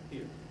happening over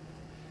here.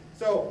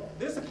 So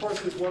this, of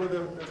course, is one of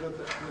the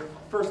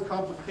first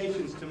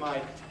complications to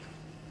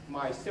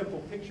my simple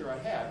picture I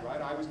had,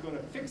 right? I was going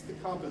to fix the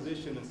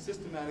composition and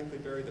systematically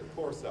vary the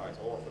pore size,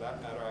 or for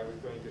that matter, I was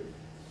going to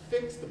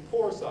fix the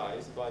pore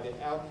size by the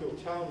alkyl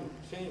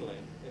chain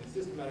length and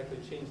systematically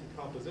change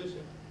the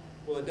composition.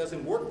 Well, it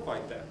doesn't work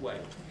quite that way.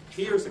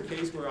 Here's a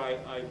case where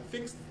I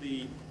fixed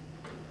the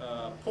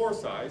pore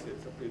size.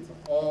 It's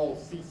all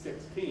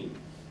C16.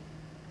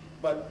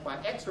 But by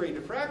X-ray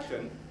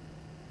diffraction,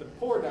 the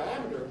pore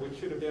diameter, which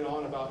should have been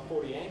on about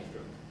 40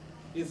 angstroms,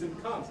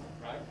 isn't constant,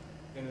 right?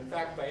 And in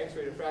fact, by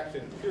X-ray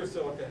diffraction, pure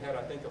silica had,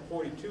 I think, a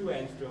 42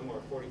 angstrom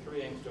or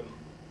 43 angstrom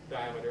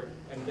diameter.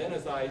 And then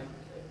as I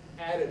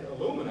added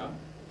alumina,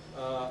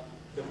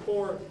 the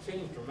pore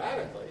changed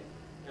dramatically,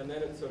 and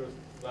then it sort of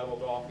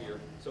leveled off here.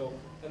 So,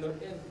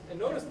 and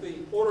notice the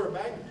order of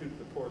magnitude of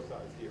the pore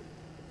size here.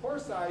 The pore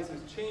size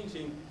is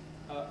changing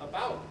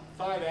about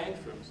 5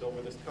 angstroms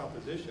over this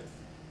composition.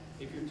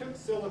 If you took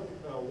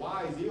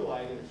Y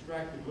zeolite and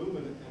extracted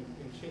lumen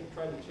and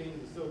tried to change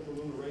the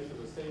silica-lumen ratio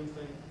the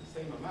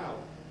same amount,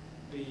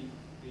 the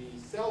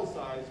cell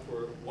size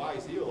for Y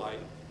zeolite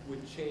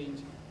would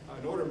change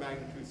an order of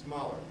magnitude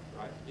smaller,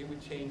 right? It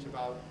would change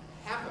about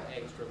half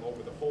an angstrom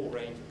over the whole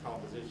range of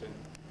composition,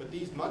 but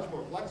these much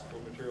more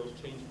flexible materials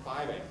change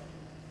 5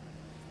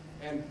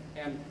 angstroms.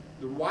 And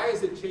why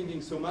is it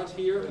changing so much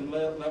here and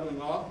leveling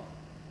off?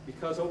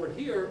 Because over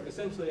here,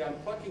 essentially, I'm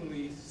plucking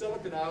the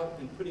silicon out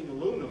and putting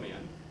aluminum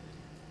in.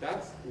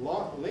 That's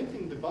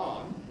linking the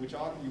bond, which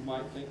you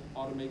might think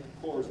ought to make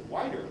the pores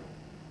wider,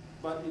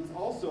 but it's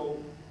also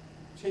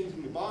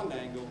changing the bond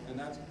angle, and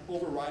that's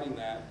overriding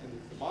that, and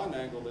it's the bond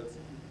angle that's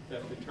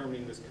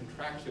determining this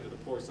contraction of the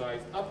pore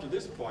size up to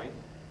this point,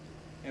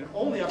 and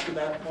only up to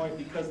that point,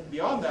 because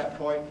beyond that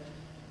point,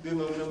 the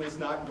aluminum is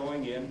not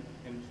going in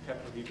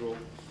tetrahedral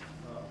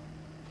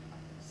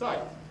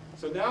sites.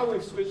 So now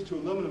we've switched to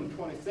aluminum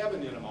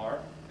 27 NMR,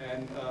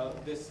 and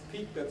this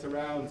peak that's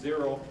around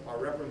 0, our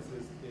reference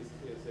is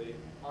a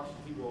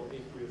octahedral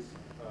aqueous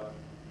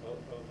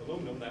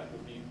aluminum. That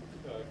would be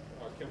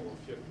our chemical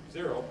shift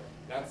 0.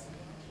 That's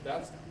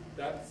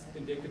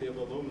indicative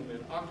of aluminum in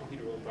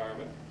octahedral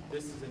environment.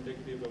 This is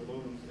indicative of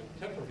aluminum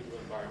in tetrahedral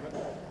environment.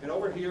 And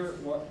over here,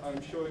 what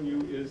I'm showing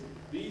you is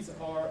these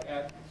are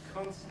at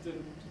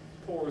constant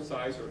pore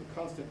size or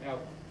constant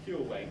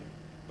alkyl length.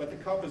 But the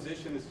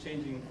composition is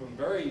changing from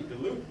very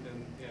dilute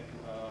in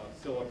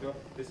silica.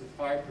 This is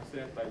 5%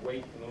 by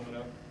weight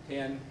alumina,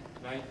 10,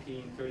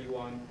 19,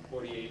 31,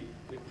 48,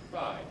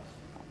 55.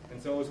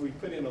 And so as we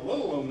put in a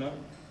little alumina,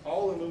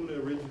 all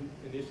alumina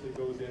initially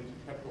goes into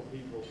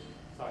tetrahedral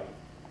site.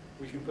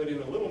 We can put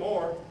in a little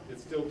more,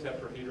 it's still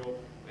tetrahedral,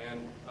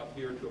 and up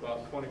here to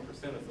about 20%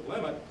 is the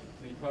limit.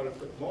 And you probably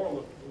put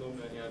more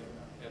alumina in,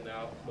 and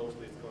now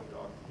mostly it's going to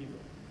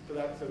octahedral. So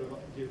that sort of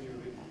gives you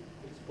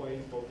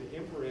explains both the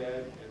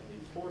infrared and the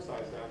pore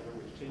size diameter,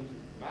 which changes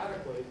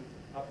dramatically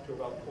up to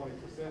about 20%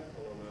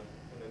 alumina,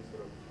 and then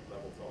sort of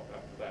levels off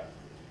after that.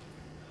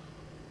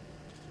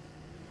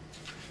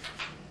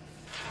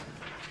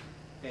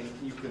 And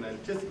you can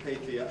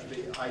anticipate the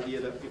idea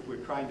that if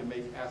we're trying to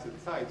make acid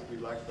sites,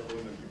 we'd like the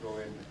aluminum to go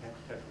into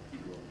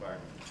tetrahedral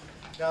environment.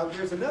 Now,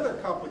 there's another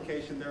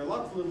complication. There are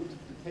lots of little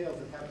details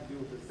that have to do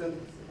with the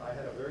synthesis. I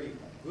had a very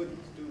good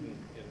student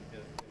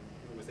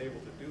who was able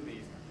to do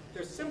these.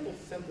 They're simple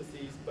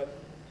syntheses, but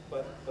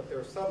there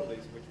are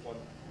subtleties which one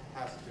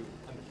has to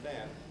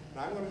understand. And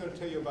I'm going to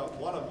tell you about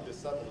one of the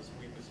subtleties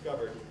we've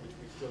discovered, which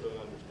we still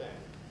don't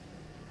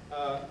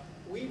understand.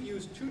 We've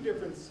used two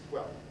different,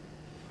 well,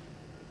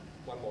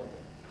 one more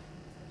thing.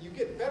 You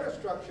get better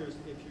structures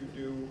if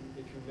you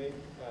make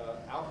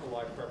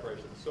alkali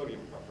preparations, sodium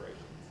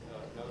preparations.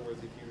 In other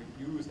words, if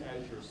you use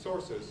as your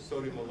sources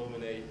sodium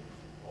aluminate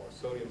or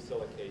sodium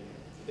silicate,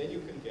 then you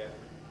can get,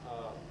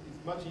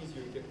 it's much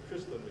easier to get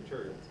crystalline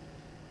materials,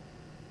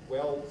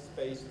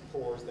 well-spaced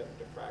pores that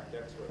diffract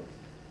X-rays.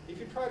 If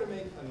you try to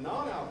make a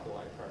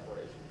non-alkali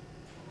preparation,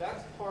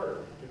 that's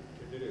harder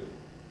to do,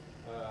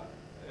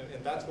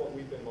 and that's what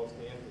we've been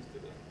mostly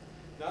interested in.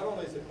 Not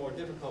only is it more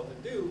difficult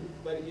to do,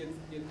 but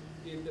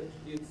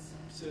it's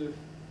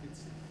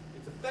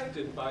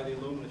affected by the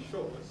alumina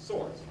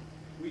source.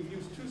 We've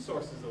used two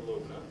sources of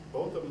alumina.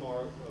 Both of them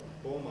are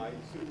bomite,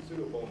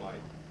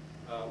 pseudo-bomite.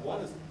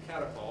 One is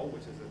catechol,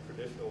 which is a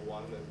traditional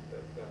one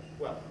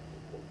well,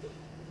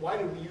 why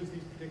did we use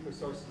these particular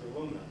sources of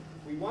alumina?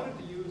 We wanted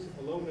to use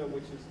alumina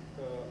which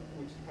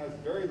has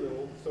very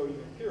little sodium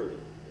impurity.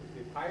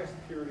 The highest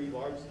purity,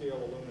 large-scale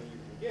alumina you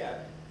can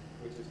get,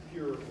 which is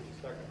pure with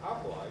respect to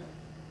alkalis,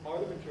 are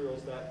the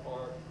materials that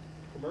are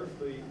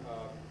commercially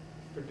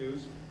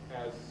produced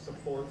as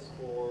supports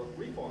for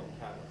reform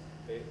catalysts.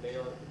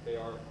 They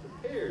are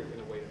prepared in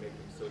a way to make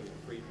them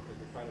sodium-free because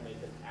we're trying to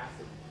make an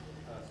acid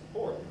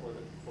support for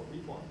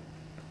reform.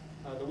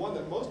 The one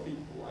that most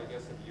people, I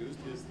guess, have used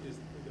is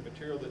the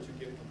material that you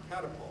get from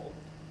catechol.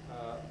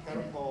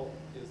 Catechol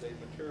is a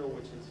material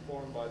which is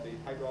formed by the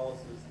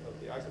hydrolysis of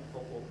the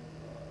isopropyl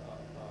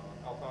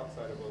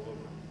alkoxide of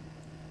aluminum.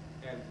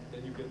 And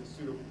then you get the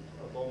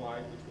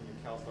pseudo-bomide, which when you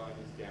calcine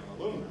is gamma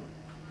aluminum.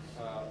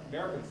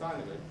 American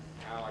cyanide,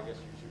 now I guess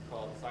you should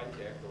call it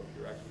Cytec, or if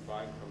you're actually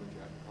buying from it, you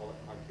have to call it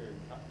Arcturian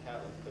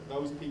catalyst. But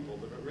those people,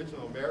 the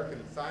original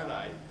American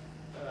cyanamide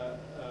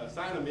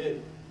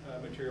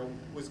material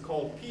was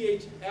called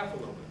PHF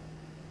aluminum.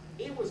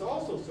 It was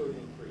also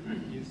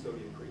sodium-free, used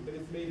sodium-free, but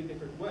it's made a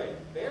different way.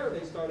 There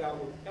they start out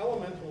with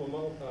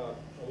elemental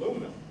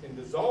aluminum and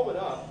dissolve it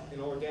up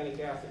in organic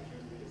acid,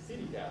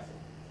 usually acetic acid.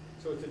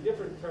 So it's a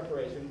different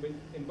preparation, but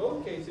in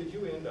both cases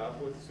you end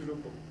up with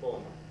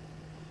pseudopolymer.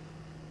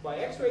 By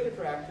X-ray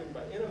diffraction,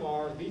 by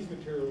NMR, these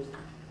materials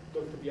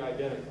look to be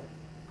identical.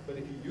 But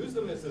if you use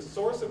them as a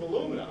source of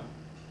alumina,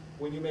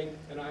 when you make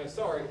an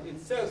ISR,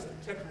 it says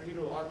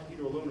tetrahedral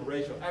octahedral alumina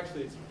ratio.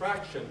 Actually, it's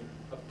fraction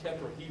of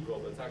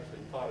tetrahedral that's actually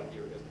plotted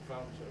here as a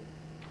function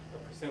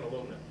of percent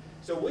alumina.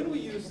 So when we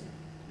use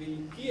the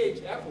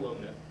PHF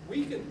alumina,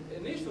 we can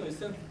initially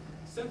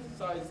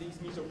synthesize these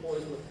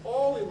mesopores with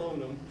all the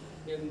aluminum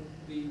in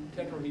the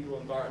tetrahedral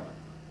environment.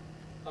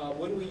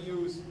 When we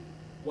use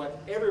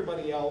what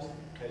everybody else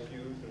has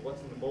used and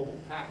what's in the mobile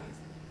patents,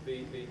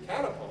 the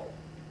catapult,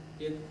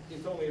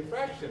 it's only a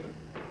fraction.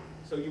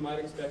 So you might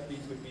expect these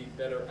would be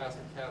better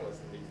acid catalysts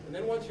than these. And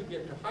then once you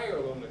get to higher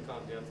alumina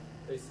contents,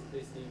 they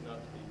seem not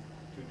to be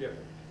too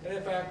different. And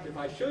in fact, if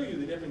I show you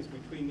the difference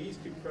between these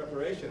two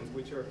preparations,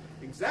 which are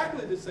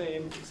exactly the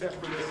same except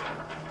for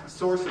this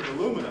source of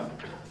alumina,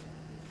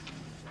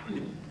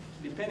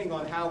 depending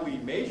on how we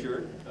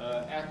measure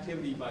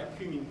activity by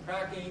cumene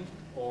cracking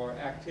or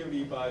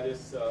activity by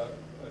this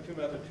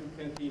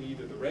 2-methyl-2-pentene,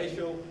 either the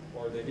ratio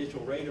or the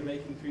initial rate of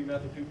making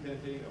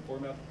 3-methyl-2-pentene or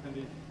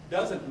 4-methyl-pentene,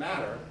 doesn't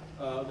matter.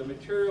 The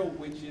material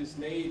which is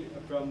made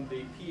from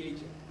the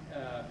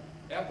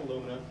PHF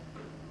alumina,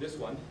 this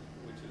one,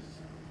 which is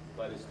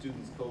by the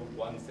student's code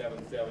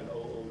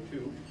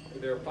 177002,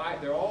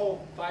 they're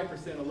all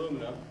 5%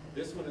 alumina.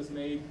 This one is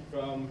made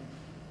from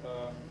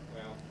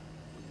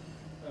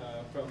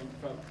from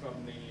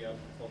the,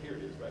 well, here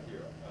it is right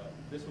here.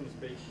 This one is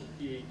made from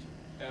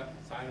PHF,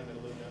 cyanamide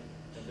alumina,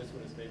 and this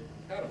one is made from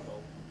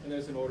catapult. And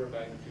there's an order of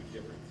magnitude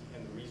difference.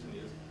 And the reason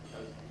is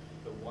because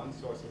the one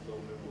source of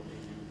aluminum will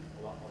give you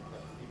a lot more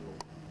tetrahedral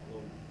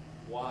aluminum.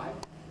 Why?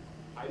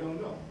 I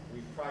don't know.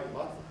 We've tried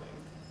lots of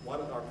things.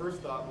 Our first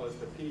thought was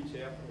the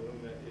PHF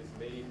alumina is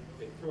made,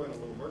 they throw in a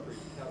little mercury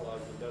to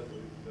catalyze the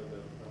dissolution of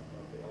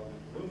the element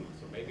aluminum.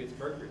 So maybe it's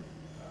mercury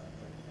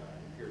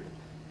impurity.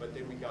 But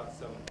then we got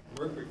some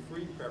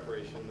mercury-free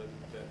preparation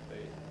that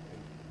they,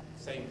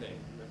 same thing.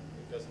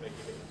 It doesn't make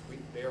a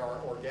difference. There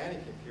are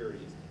organic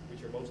impurities,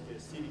 which are mostly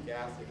acetic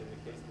acid in the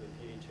case of the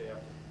PHF,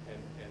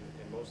 and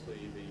mostly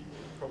the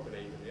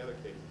propionate in the other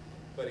case.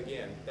 But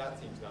again, that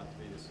seems not to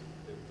be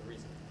the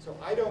reason. So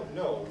I don't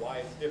know why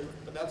it's different,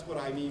 but that's what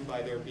I mean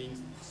by there being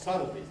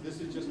subtleties. This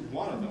is just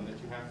one of them that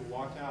you have to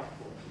watch out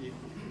for.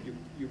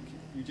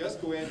 You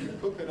just go in, you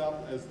cook it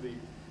up as the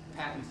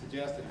patent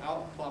suggests, and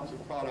out plops a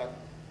product.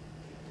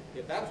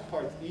 If that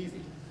part's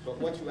easy, but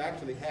what you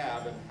actually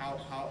have and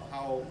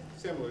how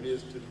similar it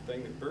is to the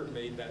thing that Bert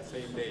made that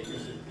same day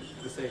using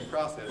the same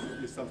process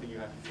is something you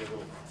have to be a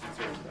little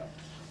concerned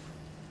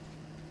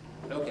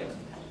about. Okay,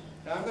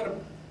 now I'm going to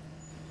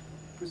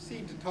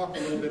proceed to talk a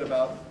little bit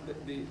about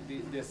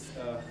this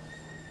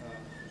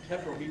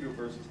tetrahedral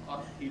versus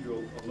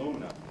octahedral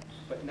alumina,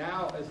 but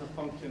now as a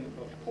function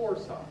of pore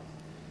size.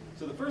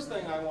 So the first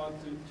thing I want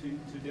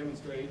to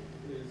demonstrate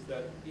is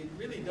that it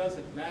really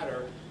doesn't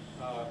matter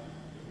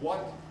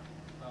what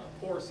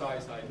pore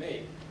size I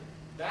make.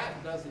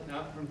 That doesn't,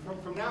 now,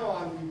 from now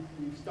on,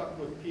 we've stuck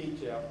with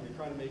PHF. We're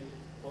trying to make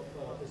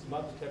as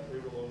much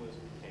tetrahedral alumina as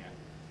we can.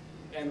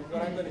 And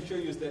what I'm going to show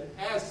you is that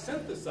as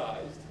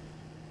synthesized,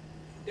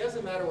 it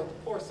doesn't matter what the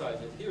pore size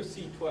is. Here's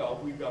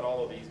C12. We've got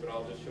all of these, but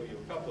I'll just show you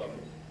a couple of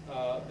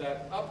them.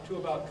 That up to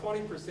about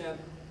 20%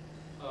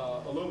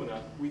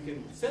 alumina, we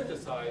can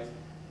synthesize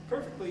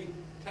perfectly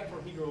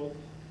tetrahedral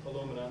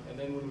alumina, and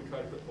then when we try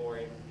to put more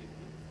in, it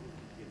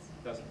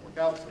doesn't work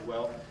out so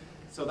well.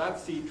 So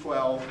that's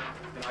C12,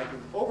 and I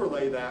can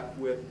overlay that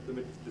with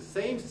the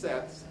same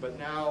sets, but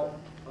now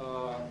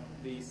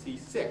the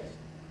C6.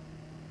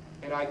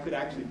 And I could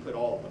actually put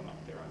all of them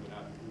up there. I mean,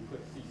 we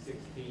put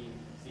C16,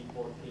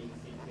 C14,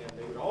 C10,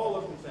 they would all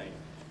look the same.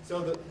 So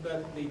the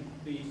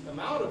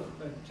amount of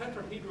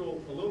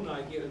tetrahedral alumina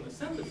I get in the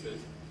synthesis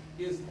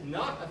is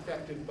not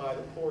affected by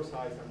the pore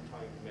size I'm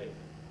trying to make.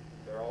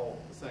 They're all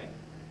the same.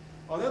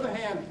 On the other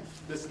hand,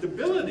 the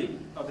stability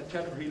of the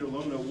tetrahedral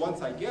alumina,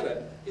 once I get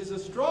it, is a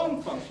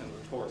strong function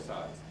of the pore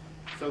size.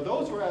 So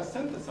those were as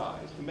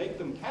synthesized. To make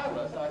them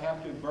catalysts, I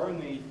have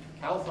to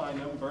calcine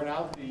them, burn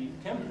out the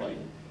template.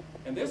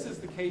 And this is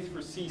the case for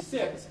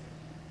C6.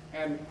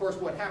 And of course,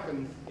 what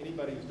happens,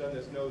 anybody who's done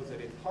this knows that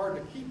it's hard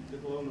to keep the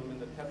aluminum in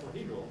the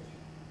tetrahedral.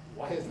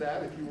 Why is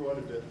that? If you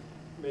wanted to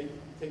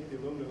take the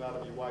aluminum out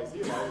of your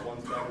YClite,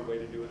 one standard way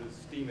to do it is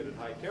steam it at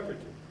high temperature.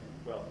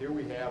 Well, here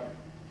we have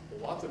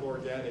lots of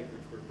organic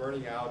which we're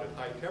burning out at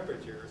high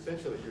temperature.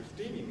 Essentially, you're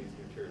steaming these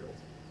materials.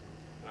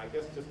 And I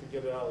guess just to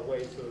get it out of the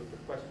way so that the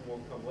question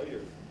won't come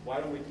later, why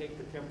don't we take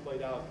the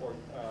template out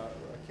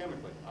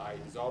chemically? I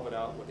dissolve it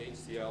out with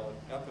HCl and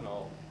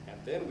ethanol, and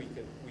then we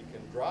can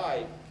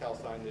dry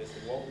calcine this.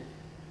 And what we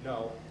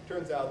know,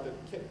 turns out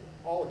that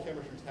all the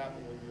chemistry is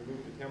happening when you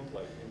remove the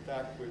template. In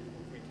fact, if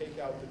we take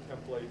out the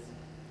templates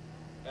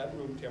at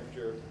room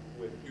temperature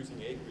with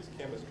using aqueous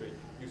chemistry,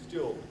 you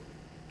still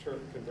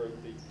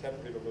convert the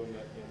tetrahedral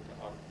alumina into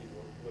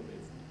octahedral alumina.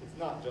 It's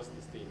not just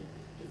the steaming.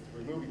 It's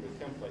removing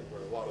the template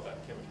where a lot of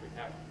that chemistry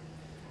happens.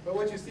 But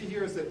what you see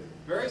here is that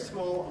very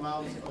small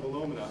amounts of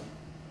alumina,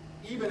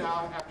 even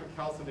out after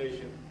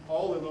calcination,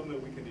 all the alumina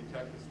we can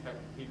detect is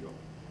tetrahedral.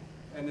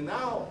 And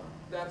now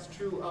that's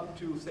true up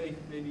to, say,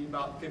 maybe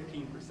about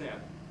 15%.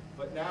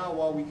 But now,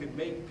 while we could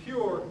make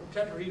pure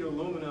tetrahedral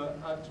alumina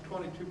up to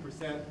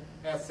 22%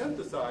 as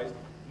synthesized,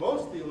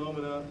 most of the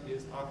alumina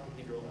is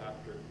octahedral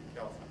after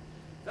calcine.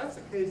 That's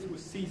the case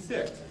with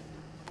C6.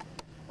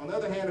 On the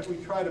other hand, if we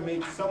try to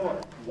make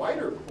somewhat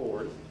whiter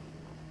cores,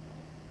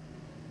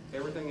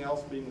 everything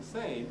else being the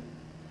same,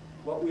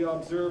 what we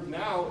observe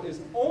now is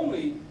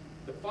only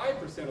the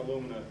 5%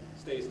 alumina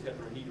stays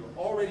tetrahedral.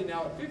 Already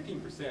now at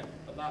 15%,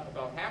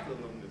 about half of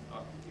the alumina is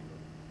octahedral.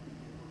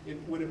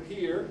 It would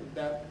appear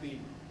that the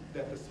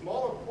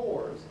smaller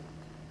pores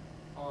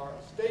are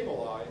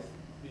stabilize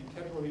the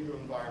tetrahedral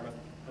environment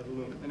of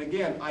alumina. And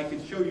again, I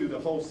could show you the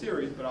whole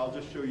series, but I'll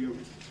just show you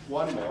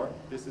one more.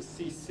 This is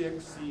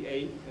C6,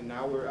 C8, and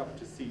now we're up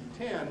to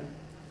C10.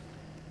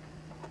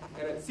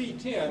 And at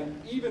C10,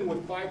 even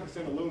with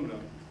 5% alumina,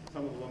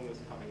 some of the alumina is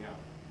coming out.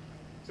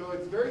 So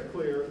it's very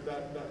clear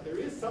that there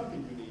is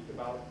something unique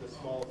about the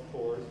smallest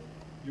pores.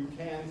 You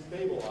can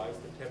stabilize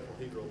the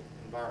tetrahedral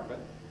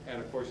environment. And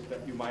of course,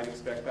 that you might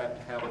expect that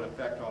to have an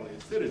effect on the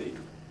acidity.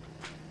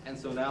 And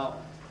so now,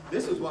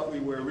 this is what we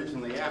were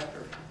originally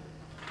after,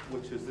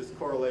 which is this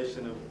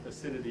correlation of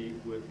acidity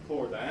with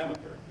pore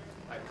diameter.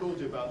 I told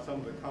you about some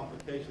of the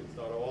complications,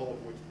 not all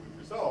of which we've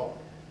resolved.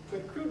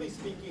 But crudely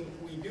speaking,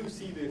 we do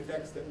see the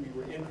effects that we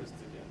were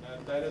interested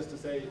in. That is to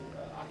say,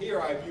 here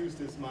I've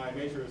used as my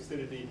measure of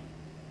acidity.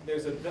 There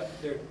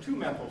are two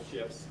methyl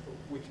shifts,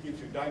 which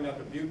gives you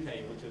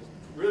dimethylbutane, which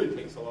really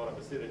takes a lot of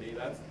acidity.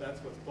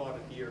 That's what's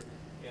plotted here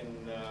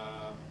in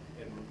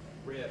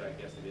red, I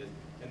guess it is.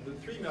 And the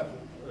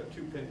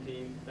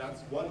 3-methyl-2-pentene,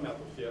 that's one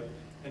methyl shift.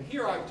 And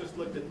here I've just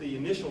looked at the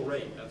initial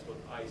rate. That's what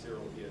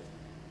I0 is.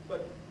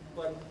 But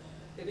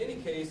in any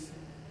case,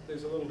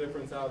 there's a little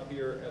difference out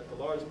here at the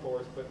large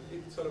pores, but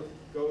it sort of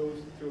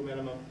goes to a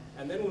minimum.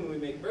 And then when we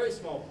make very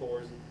small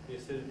pores, the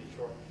acidity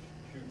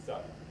shoots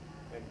up.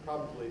 And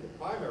probably the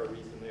primary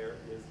reason there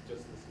is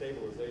just the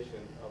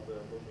stabilization of the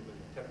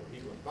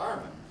tetrahedral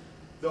environment.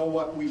 Though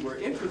what we were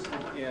interested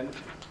in,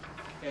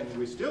 and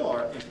we still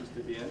are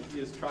interested in,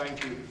 is trying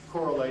to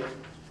correlate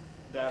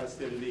that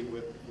acidity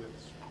with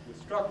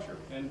structure.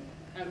 And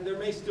there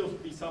may still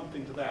be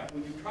something to that.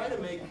 When you try to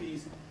make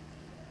these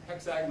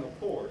hexagonal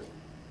pores,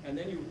 and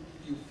then you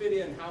fit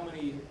in how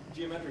many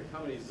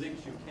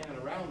zigs you can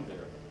around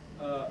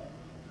there.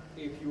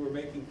 If you were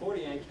making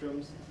 40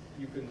 angstroms,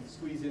 you can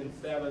squeeze in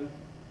 7,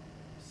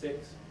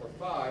 6, or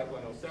 5,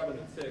 well no, 7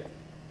 and 6,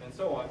 and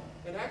so on.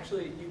 And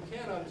actually, you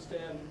can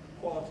understand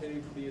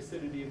qualitatively the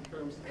acidity in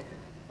terms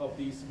of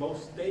these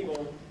most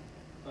stable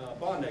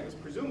bond angles.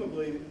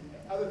 Presumably,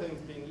 other things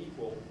being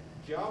equal,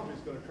 geometry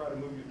is going to try to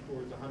move you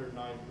towards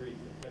 109 degrees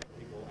of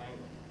tetrahedral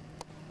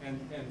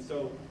angle. And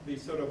so the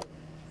sort of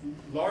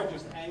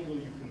largest angle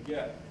you can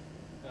get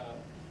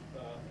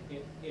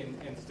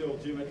and still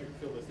geometric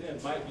fill this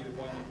in might be the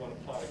one you want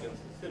to plot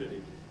against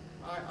acidity.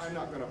 I'm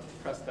not going to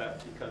press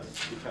that because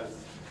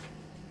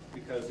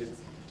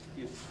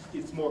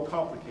it's more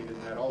complicated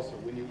than that also.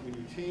 When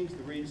you change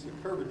the radius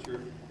of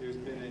curvature, there's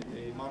been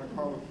a Monte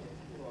Carlo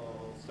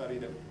study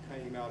that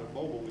came out of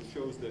Mobile which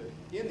shows that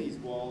in these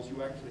walls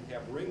you actually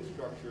have ring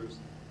structures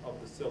of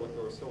the silica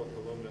or silica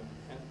alumina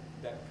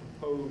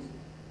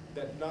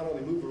that not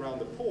only move around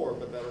the pore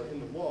but that are in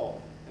the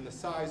wall. And the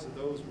size of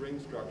those ring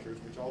structures,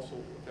 which also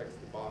affects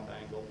the bond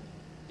angle,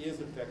 is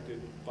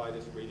affected by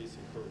this radius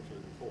and curvature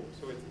of the pore.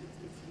 So it's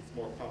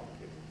more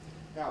complicated.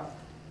 Now,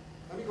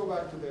 let me go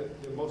back to the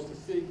most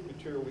acidic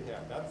material we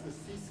have. That's the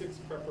C6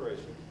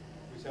 preparation,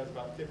 which has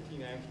about 15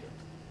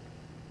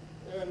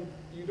 angstroms. And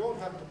you don't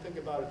have to think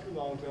about it too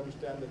long to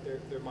understand that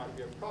there might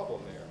be a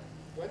problem there.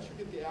 Once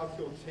you get the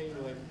alkyl chain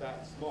length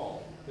that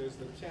small, there's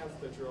the chance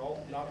that you're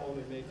not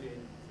only making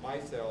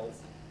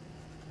micelles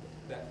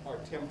that are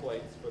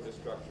templates for the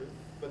structure,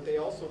 but they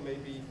also may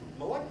be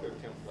molecular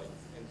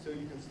templates. And so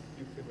you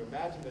can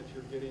imagine that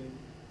you're getting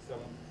some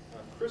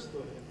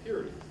crystalline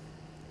impurities.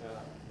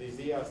 The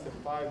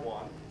ZSM5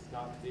 one, it's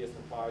not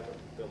ZSM5,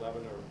 but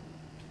 11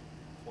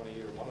 or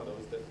 20 or one of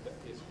those that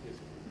is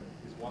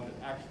one that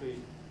actually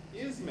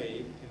is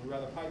made in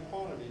rather high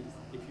quantities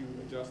if you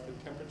adjust the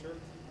temperature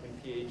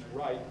and pH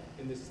right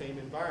in the same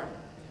environment.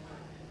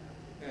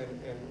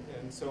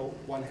 And so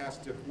one has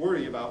to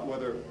worry about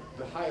whether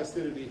the high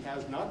acidity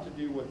has not to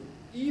do with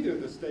either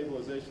the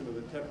stabilization of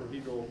the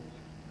tetrahedral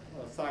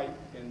site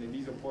in the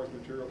mesoporous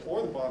material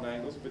or the bond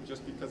angles, but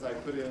just because I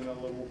put in a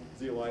little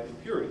zeolite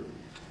impurity.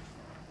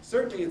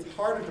 Certainly it's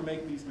harder to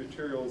make these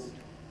materials,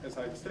 as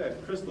I've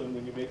said, crystalline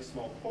when you make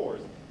small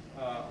pores.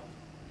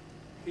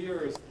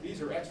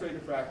 These are X-ray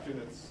diffraction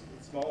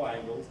at small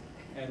angles,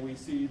 and we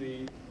see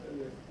the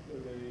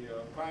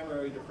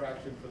primary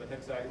diffraction for the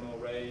hexagonal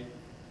array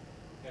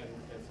and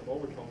some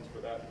overtones for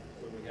that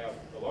when we have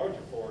the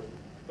larger pores.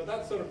 But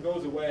that sort of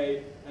goes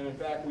away, and in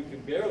fact, we can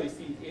barely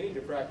see any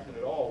diffraction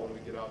at all when we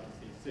get out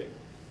to C6.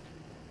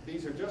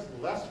 These are just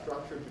less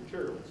structured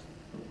materials.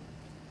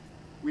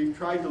 We've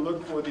tried to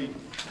look for the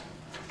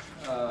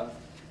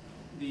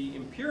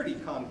impurity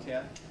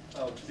content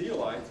of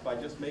zeolites by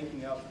just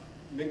making up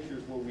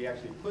mixtures where we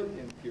actually put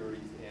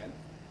impurities in.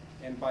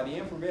 And by the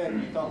infrared,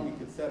 we thought we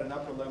could set an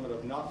upper limit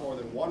of not more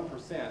than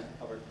 1%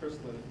 of a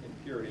crystalline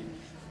impurity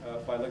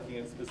by looking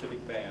at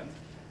specific bands.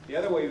 The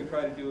other way we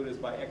try to do it is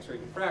by X-ray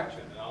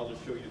diffraction, and I'll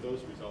just show you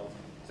those results.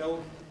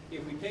 So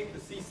if we take the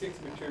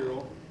C6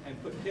 material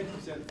and put 10%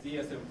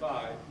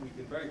 ZSM5, we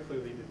can very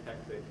clearly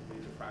detect the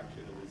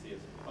diffraction of the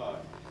ZSM5.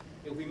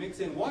 If we mix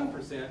in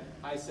 1%,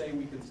 I say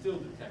we can still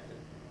detect it.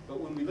 But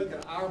when we look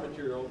at our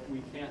material,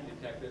 we can't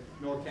detect it,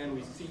 nor can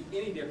we see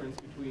any difference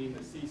between the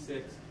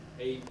C6,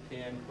 8,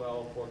 10,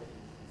 12, 14,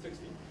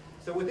 16.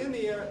 So within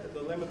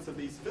the limits of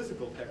these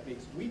physical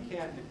techniques, we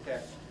can't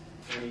detect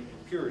any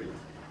impurities.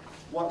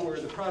 What we're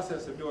in the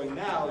process of doing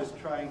now is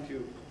trying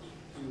to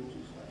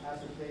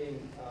ascertain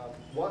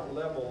what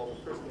level of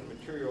a crystalline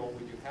material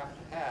would you have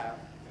to have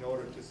in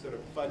order to sort of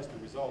fudge the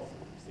results that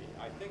we see.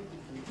 I think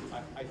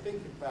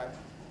in fact,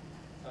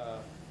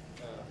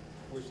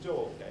 we're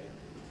still okay.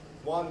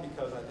 One,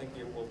 because I think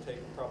it will take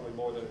probably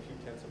more than a few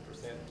tenths of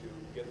percent to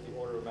get the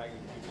order of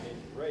magnitude change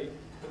in rate.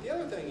 But the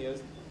other thing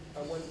is,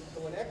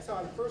 when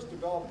Exxon first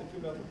developed the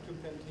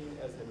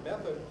 2-methyl-2-pentene as a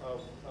method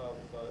of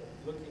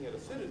looking at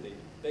acidity,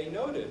 they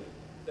noted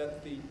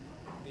that the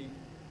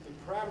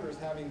parameters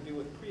having to do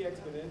with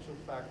pre-exponential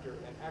factor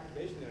and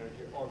activation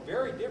energy are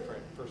very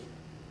different for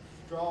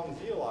strong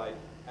zeolite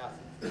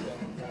acids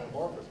than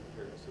amorphous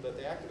materials. So that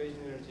the activation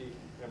energy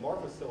in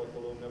amorphous silica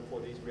aluminum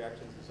for these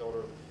reactions is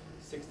order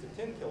 6 to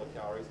 10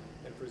 kilocalories,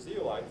 and for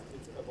zeolites,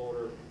 it's of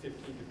order 15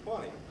 to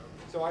 20.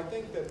 So I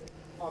think that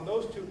on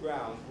those two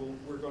grounds,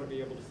 we're going to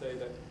be able to say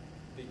that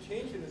the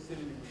change in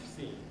acidity we've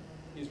seen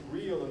is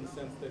real in the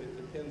sense that it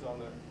depends on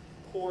the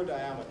pore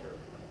diameter,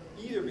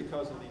 either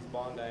because of these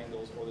bond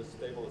angles or the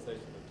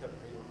stabilization of the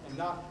tetrahedral, and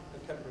not the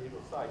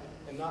tetrahedral site,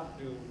 and not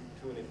due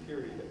to an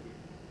impurity that we've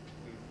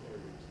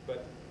introduced.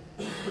 But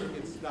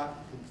it's not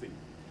complete.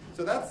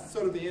 So that's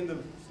sort of the end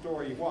of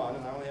story one,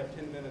 and I only have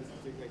 10 minutes,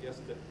 I guess,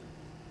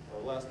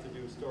 or less to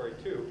do story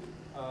two.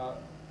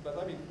 But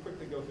let me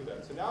quickly go through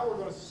that. So now we're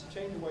going to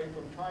change away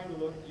from trying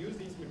to use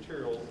these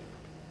materials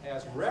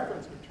as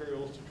reference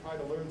materials to try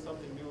to learn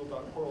something new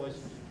about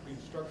correlations between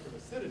structure and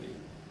acidity,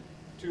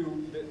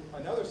 to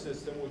another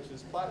system, which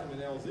is platinum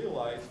and L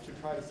zeolites, to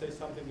try to say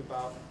something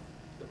about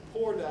the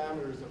pore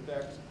diameter's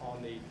effects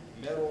on the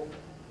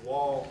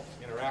metal-wall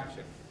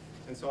interaction.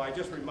 And so I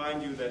just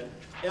remind you that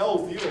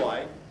L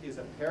zeolite is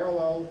a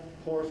parallel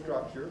pore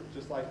structure,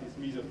 just like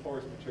these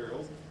mesoporous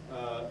materials.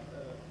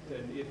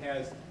 And it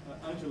has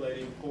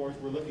undulating pores.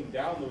 We're looking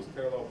down those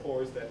parallel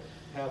pores that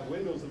have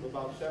windows of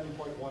about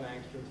 7.1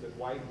 angstroms that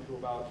widen to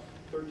about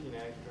 13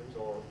 angstroms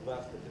or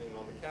less, depending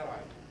on the cation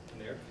in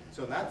there.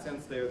 So in that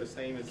sense, they're the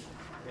same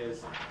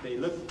as they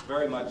look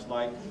very much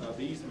like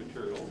these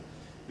materials.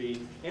 The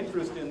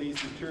interest in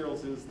these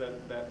materials is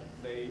that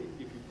they, if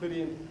you put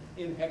in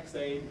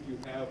hexane, you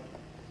have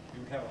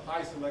a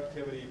high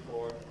selectivity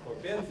for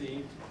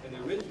benzene. And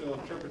the original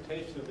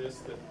interpretation of this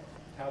that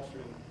Tauscher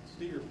and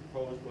Steger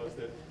proposed was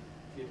that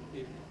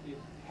it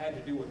had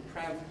to do with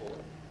transport.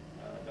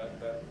 That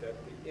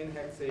the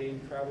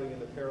N-hexane traveling in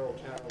the parallel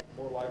channel is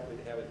more likely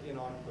to have an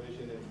in-on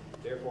collision and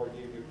therefore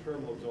give you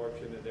terminal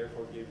absorption and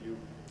therefore give you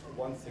a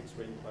 1/6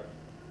 ring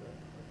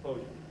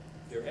explosion.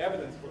 Their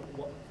evidence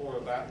for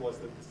that was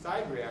that the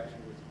side reaction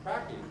with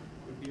cracking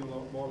would be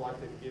more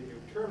likely to give you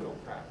terminal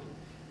cracking.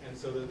 And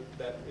so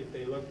that if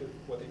they looked at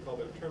what they call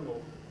their terminal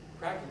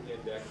cracking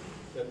index,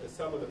 that the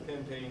sum of the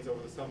pentanes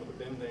over the sum of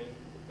the benzenes,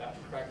 that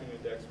cracking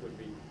index would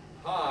be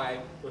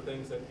high for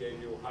things that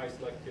gave you high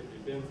selectivity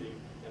benzene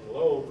and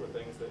low for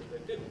things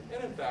that didn't.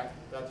 And in fact,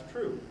 that's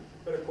true.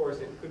 But of course,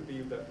 it could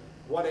be that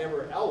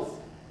whatever else,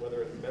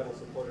 whether it's metal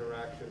support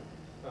interaction,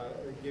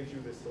 gives you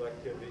this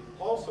selectivity,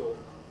 also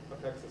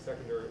affects the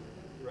secondary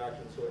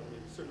reaction, so it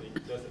certainly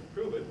doesn't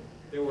prove it.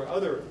 There were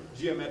other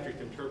geometric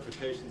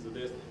interpretations of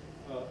this,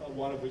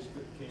 one of which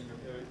came from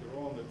Eric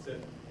Laurent that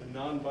said the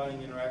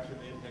non-binding interaction of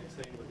the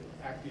N-hexane with an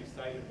active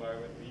site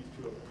environment leads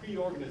to a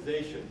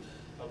pre-organization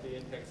of the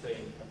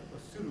N-hexane, a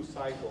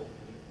pseudo-cycle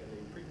in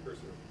the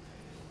precursor.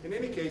 In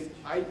any case,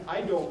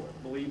 I don't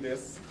believe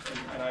this,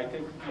 and I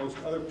think most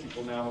other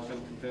people now have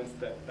been convinced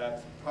that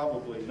that's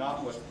probably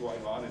not what's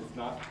going on. It's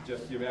not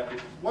just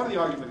geometric. One of the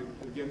arguments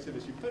against it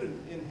is you put an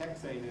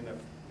N-hexane in an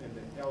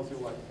L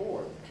zeolite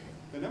pore,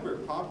 the number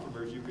of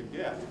conformers you can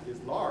get is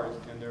large,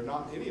 and there are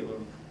not any of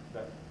them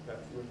that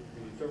would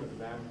be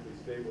thermodynamically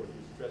stable if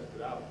you stretched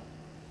it out.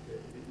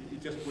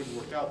 It just wouldn't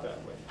work out that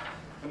way.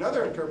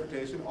 Another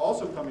interpretation,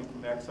 also coming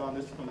from Exxon,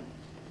 this from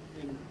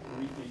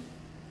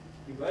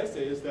Inglese,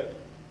 is that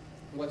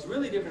what's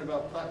really different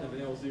about platinum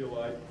and L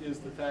zeolite is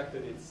the fact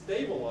that it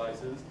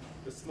stabilizes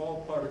the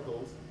small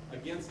particles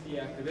against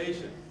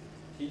deactivation.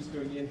 Keys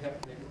doing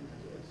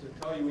so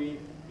toluene,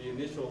 the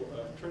initial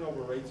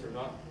turnover rates are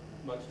not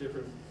much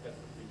different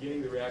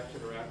beginning of the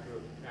reaction or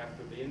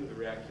after the end of the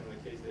reaction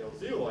in the case of the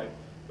L-zeolite.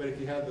 But if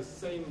you have the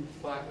same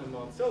platinum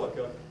on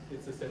silica,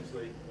 it's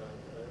essentially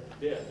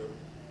dead.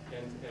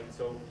 And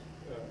so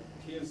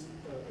his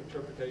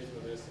interpretation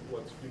of this, and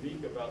what's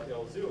unique about the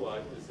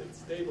L-zeolite, is it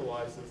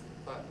stabilizes the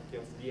platinum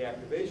against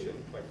deactivation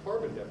by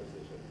carbon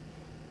deposition.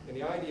 And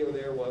the idea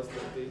there was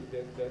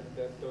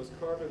that those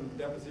carbon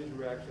deposition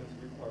reactions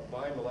are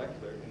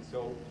bimolecular, and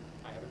so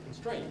I have a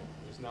constraint.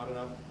 There's not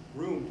enough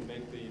room to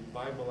make the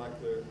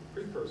bimolecular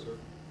precursor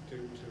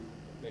to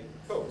make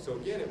the coke. So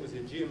again, it was a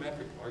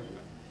geometric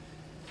argument.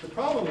 The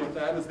problem with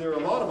that is there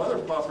are a lot of other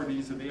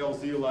properties of the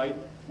L-zeolite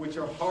which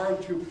are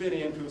hard to fit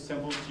into a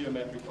simple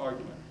geometric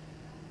argument.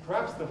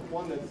 Perhaps the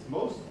one that's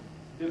most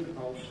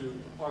difficult to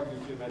argue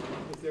geometric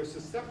is their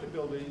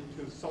susceptibility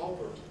to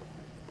sulfur.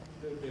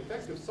 The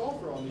effects of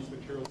sulfur on these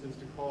materials is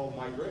to cause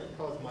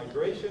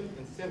migration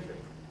and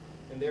sintering.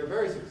 And they're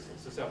very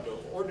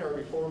susceptible.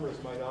 Ordinary reformers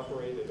might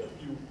operate at a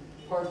few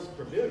parts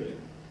per million,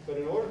 but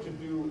in order to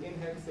do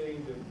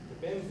N-hexane to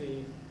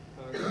benzene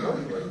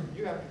conversion rate,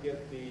 you have to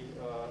get the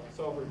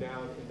sulfur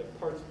down in the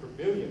parts per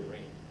billion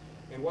range.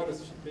 And what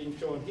is being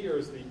shown here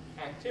is the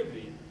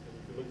activity,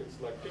 if you look at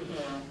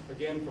selectivity,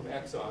 again from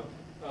Exxon,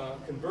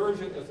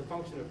 conversion as a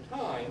function of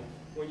time,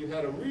 when you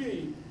had a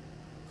really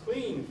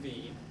clean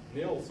feed,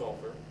 nil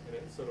sulfur, and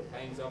it sort of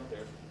hangs up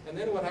there. And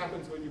then what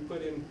happens when you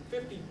put in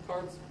 50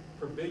 parts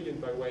per billion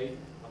by weight,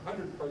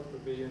 100 parts per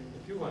billion,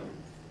 and 200.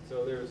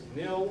 So there's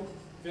nil,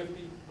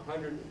 50,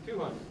 100, and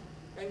 200.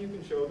 And you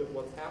can show that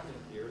what's happening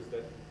here is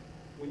that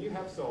when you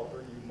have sulfur,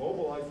 you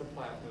mobilize the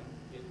platinum,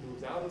 it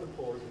moves out of the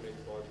pores and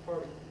makes large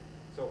particles.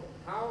 So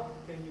how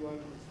can you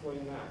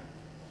explain that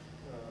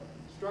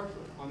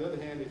structure? On the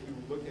other hand, if you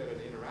look at an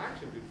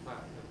interaction with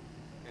platinum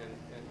and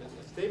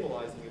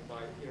stabilizing it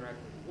by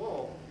interacting with the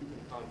wall, you can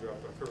conjure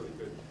up a fairly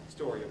good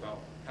story about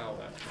how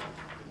that's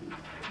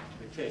not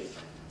the case.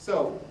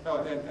 So,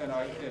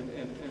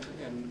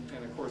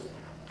 and of course,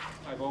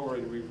 I've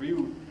already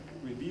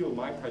revealed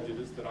my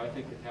prejudice that I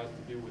think it has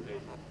to do with a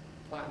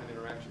platinum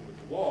interaction with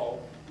the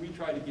wall. We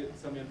try to get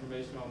some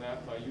information on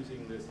that by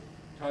using this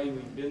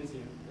toluene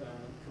benzene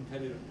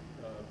competitive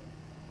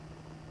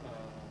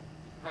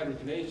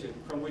hydrogenation,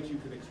 from which you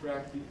can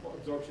extract the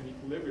absorption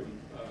equilibrium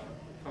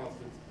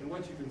constants. And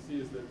what you can see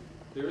is that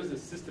there is a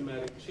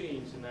systematic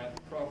change in that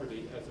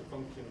property as a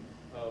function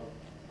of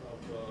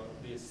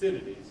the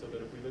acidity, so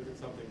that if we look at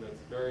something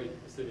that's very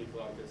acidic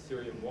like a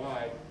cerium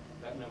Y,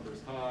 that number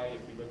is high.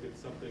 If we look at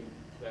something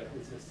that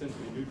is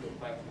essentially neutral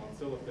platinum on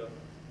silica,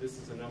 this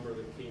is a number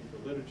that came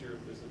from the literature.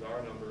 This is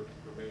our number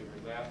for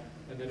measuring that.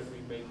 And then if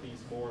we make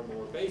these more and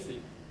more basic,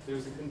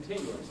 there's a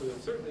continuum. So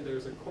that certainly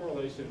there's a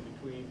correlation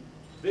between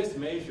this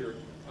measure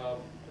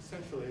of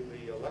essentially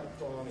the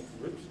electronic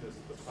richness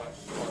of the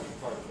platinum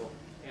particle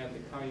and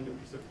the kind of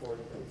support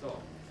that it's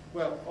on.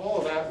 Well, all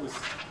of that was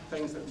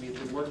things that we had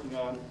been working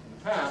on in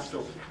the past.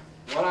 So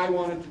what I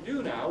wanted to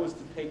do now is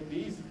to take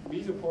these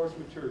mesoporous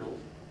materials,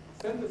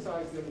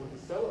 synthesize them with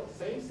the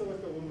same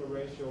silica-alumina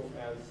ratio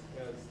as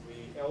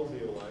the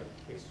L-zeolite,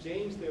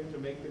 exchange them to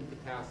make them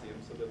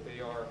potassium so that they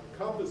are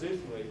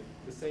compositionally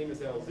the same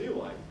as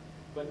L-zeolite,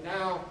 but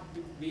now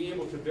be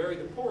able to vary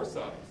the pore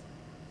size.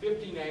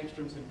 15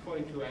 angstroms and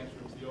 22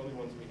 angstroms, the only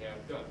ones we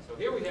have done. So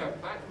here we have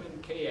platinum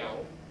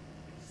KL,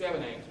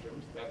 7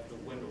 angstroms, that's the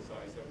window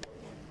size, 7.1.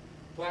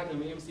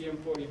 Platinum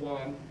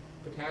MCM41,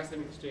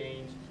 potassium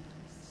exchange,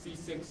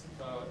 C6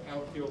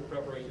 alkyl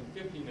preparation,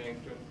 15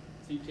 angstroms,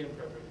 C10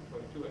 preparation,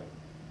 22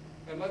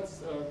 angstroms. And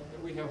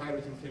we have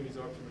hydrogen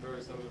chemisorption and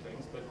various other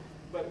things,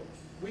 but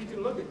we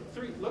can look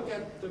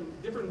at them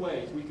different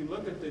ways. We can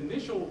look at the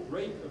initial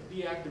rate of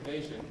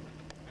deactivation,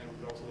 and we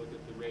can also look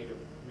at the rate of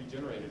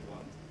regenerated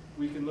ones.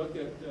 We can look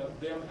at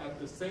them at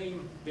the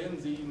same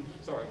benzene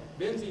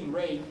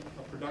rate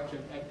of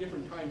production at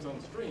different times on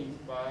stream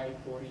by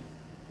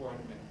 400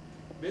 minutes.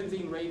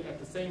 Benzene rate at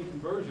the same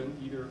conversion,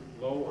 either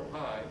low or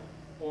high,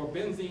 or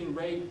benzene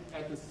rate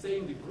at the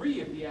same degree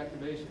of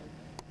deactivation.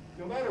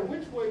 No matter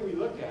which way we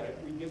look at it,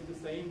 we get the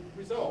same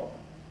result.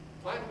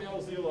 Platinum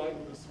L-zeolite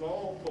with the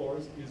small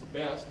pores is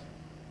best.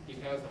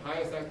 It has the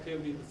highest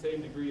activity at the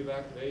same degree of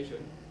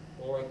activation,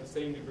 or at the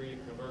same degree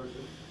of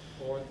conversion,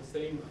 or at the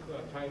same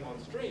time on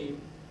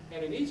stream.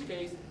 And in each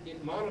case,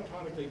 it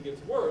monotonically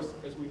gets worse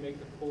as we make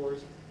the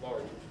pores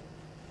larger.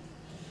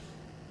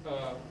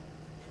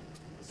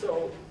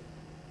 So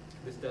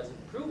this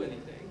doesn't prove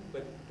anything,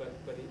 but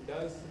it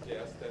does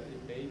suggest that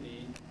it may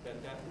be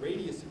that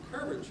radius of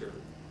curvature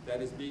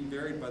that is being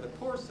varied by the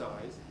pore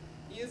size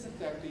is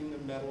affecting the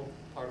metal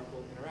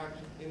particle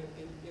interaction. And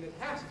it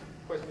has to.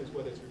 The question is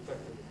whether it's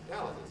reflective of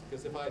catalysis,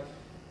 because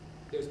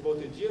there's both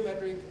a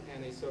geometric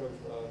and a sort of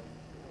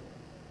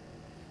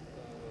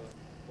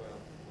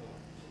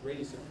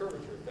radius of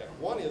curvature effect.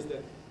 One is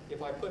that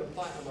if I put a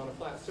platinum on a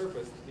flat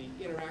surface, the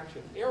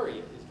interaction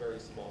area is very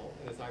small,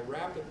 and as I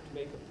wrap it to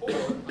make a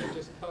pore,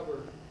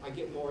 I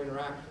get more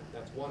interaction.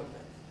 That's one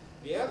effect.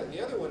 The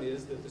other one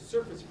is that the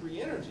surface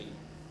free energy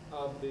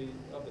of the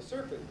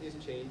surface is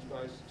changed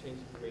by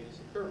changing the radius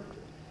of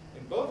curvature.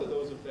 And both of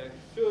those effects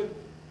should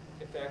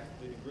affect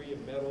the degree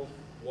of metal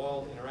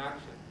wall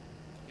interaction.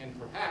 And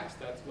perhaps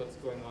that's what's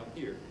going on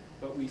here.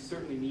 But we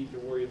certainly need to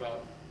worry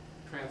about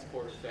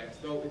transport effects,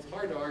 though it's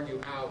hard to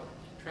argue how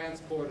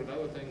transport and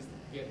other things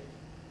get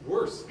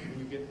worse when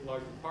you get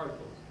larger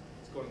particles.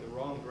 It's going the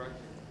wrong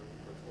direction.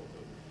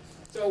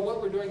 So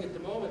what we're doing at the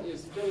moment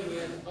is filling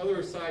in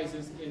other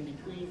sizes in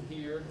between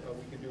here.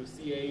 We can do a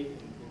C8, and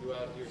we can do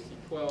out here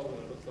C12, and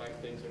it looks like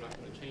things are not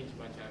going to change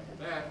much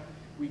after that.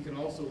 We can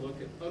also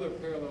look at other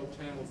parallel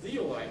channel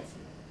zeolites,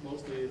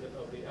 mostly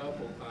of the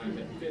alpha kind,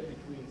 that fit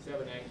between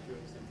 7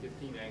 angstroms and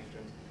 15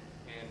 angstroms,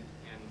 and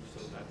so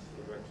that's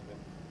the direction that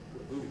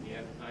we're moving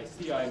in. I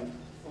see I'm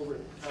over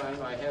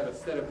time. I had a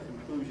set of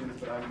conclusions,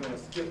 but I'm going to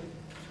skip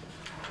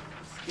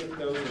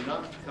those and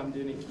not come to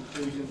any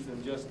conclusions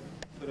and just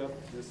put up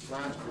this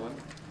last one,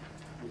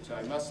 which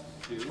I must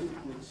do,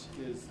 which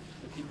is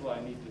the people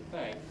I need to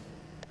thank.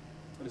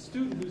 But a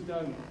student who's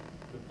done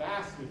the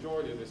vast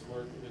majority of this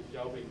work is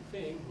Xiaobing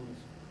Feng,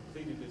 who's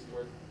completed this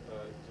work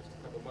just a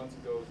couple months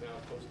ago, is now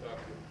a postdoc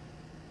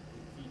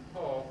with Yi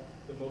Paul.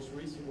 The most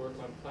recent work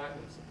on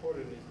platinum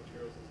supported in these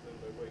materials is done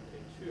by Wei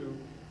Kei Chu.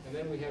 And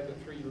then we have the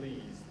 3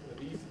 Lees.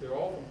 They're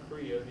all from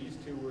Korea. These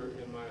 2 were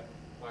in my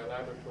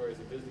laboratory as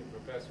a visiting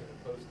professor and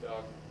a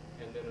postdoc,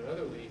 and then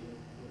another Lee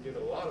who did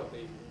a lot of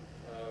the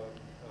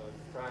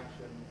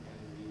diffraction and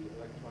the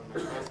electron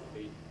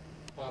microscopy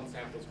on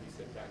samples we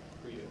sent back to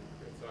Korea.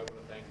 So I want to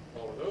thank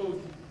all of those,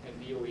 and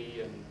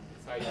DOE and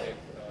SciTech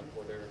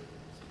for their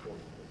support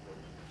of this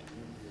work. Thank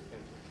you for your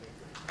attention.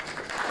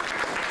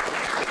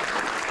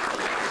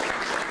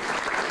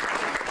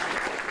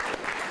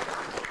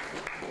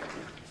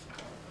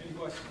 Any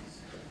questions?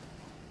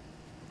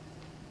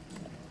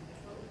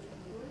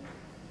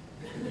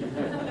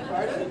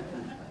 Pardon?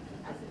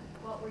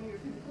 What were your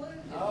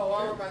conclusions? Oh,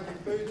 what were my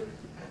conclusions?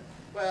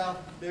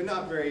 Well, they're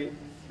not very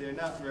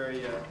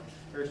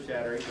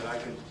earth-shattering, but I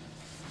can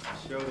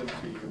show them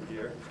to you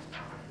here.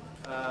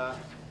 I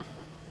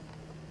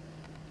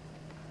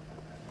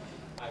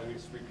will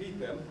just repeat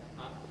them.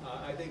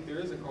 I think there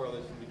is a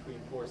correlation between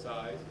pore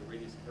size, the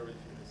radius of curvature,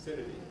 and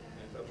acidity,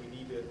 but we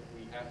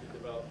have to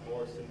develop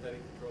more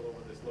synthetic control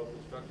over this local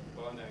structure,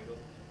 bond angles,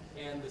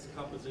 and this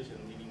composition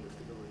leading the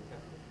stability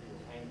technical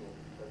field angle,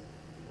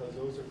 because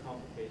those are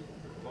complications.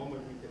 At the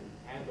moment, we can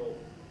handle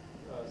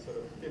sort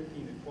of 15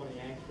 to 20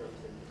 angstroms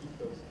and keep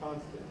those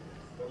constant,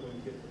 but when we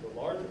get to the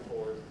larger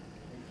pores,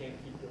 we can't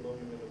keep the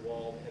aluminum in the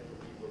wall, it has to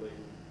be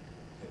related,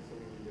 and so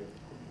we need to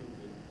improve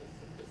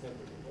the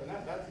sympathy. And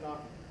that's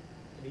not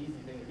an easy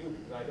thing to do,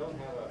 because I don't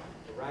have a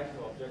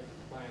rational objective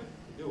plan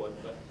to do it,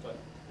 but I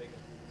think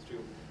it's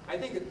true.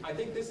 I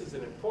think this is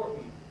an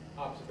important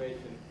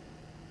observation,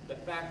 the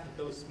fact that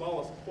those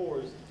smallest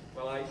pores,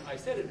 well, I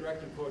said it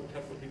directed toward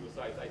tetrahedral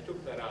sites. I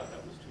took that out.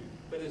 That was true.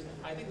 But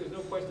I think there's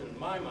no question in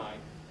my mind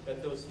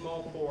that those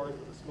small pores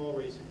with the small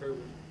radius of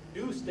curvature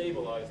do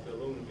stabilize the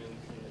aluminum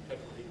in the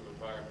tetrahedral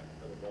environment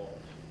of the wall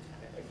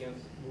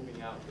against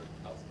moving out to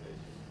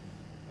oxidation.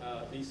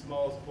 These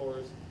smallest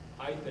pores,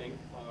 I think,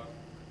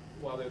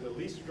 while they're the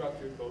least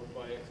structured both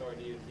by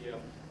XRD and TM,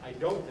 I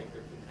don't think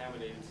they're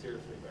contaminated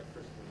seriously by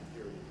crystalline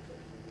impurities. But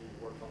we need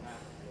to work on that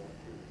more.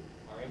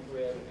 Our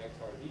infrared and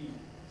XRD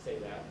say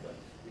that, but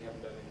we haven't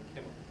done any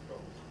chemical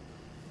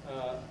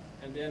controls.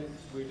 And then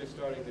we're just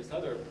starting this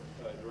other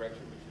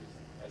direction, which is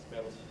as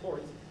metal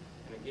supports.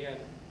 And again,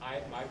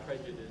 my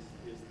prejudice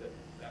is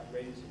that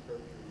radius of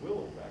curvature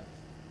will affect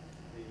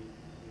the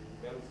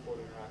metal support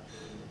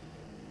interaction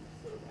and the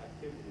sort of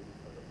activity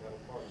of the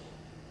metal particle.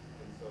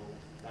 And so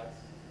that's,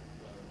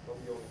 but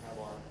we only have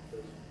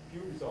those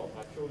few results.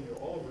 I've shown you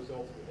all the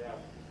results we have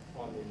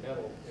on the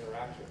metal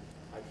interaction.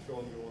 I've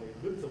shown you only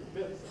little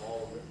bits of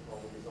all the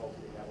results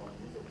we have on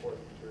mesoporous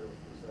materials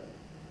per se.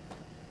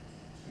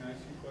 Can I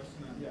ask you a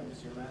question on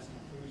just your last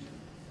conclusion?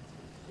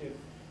 If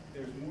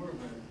there's more of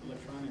an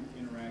electronic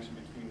interaction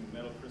between the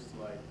metal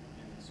crystallite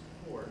and the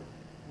support,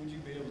 would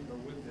you be able,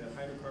 or would the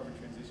hydrocarbon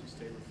transition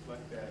state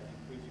reflect that? And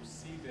could you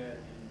see that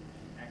in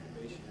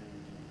activation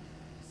energy,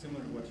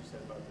 similar to what you said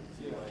about the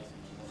zeolites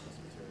and the amorphous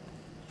material?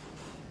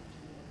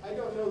 I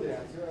don't know the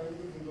answer.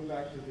 We can go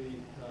back to the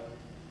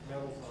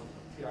metals on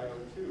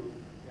TiO2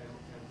 and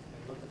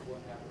look at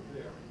what happened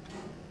there.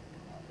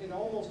 In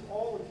almost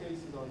all the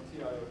cases on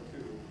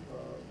TiO2,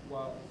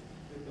 while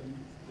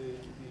the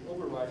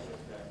overriding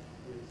effect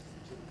is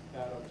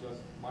that of just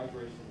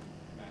migration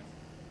mass.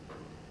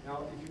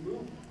 Now, if you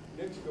move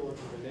next door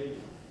to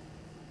vanadium,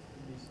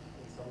 at least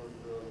in some of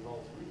the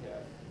results we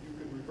had, you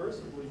could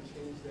reversibly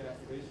change the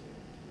activation.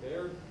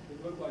 There, it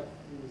looked like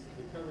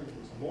the coverage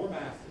was more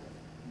massive.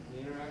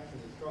 The interaction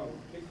was strong,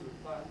 particularly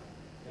platinum.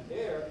 And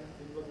there,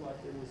 it looked like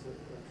there was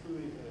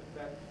truly an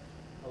effect,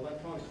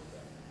 electronic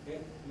effect.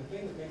 And the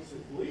thing that makes it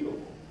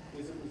believable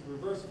is it was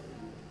reversible.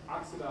 You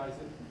oxidize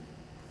it,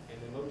 and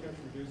then low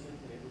temperature reduce it,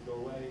 and it would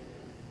go away, and it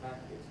would come back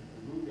again. So you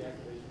could move the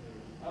activation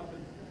energy up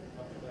and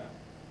down.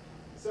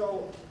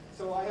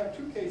 So I have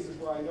 2 cases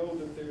where I know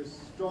that there's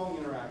strong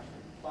interaction.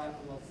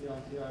 Platinum, let's say,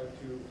 on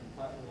TiO2 and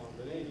platinum on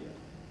vanadium.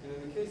 And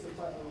in the case of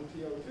platinum on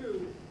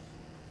TiO2,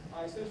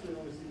 I essentially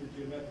only see the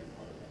geometric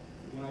part of that.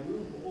 When I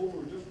move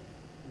over just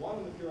 1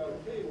 on the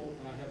periodic table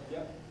and I have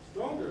yet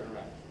stronger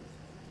interactions,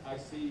 I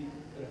see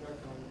an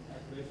effect on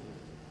activation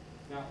resistance.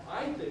 Now,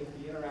 I think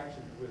the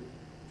interactions with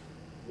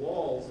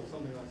walls of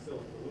something like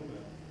silica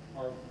aluminum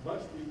are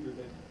much weaker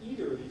than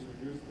either of these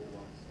reducible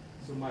ones.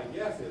 So my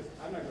guess is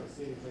I'm not going to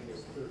see anything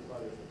that's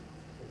certified as a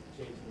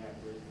change in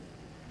activation.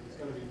 It's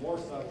going to be more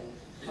subtle,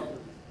 tougher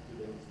to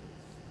demonstrate,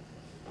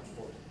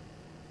 unfortunately.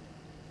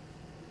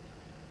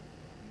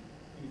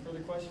 Any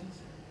further questions?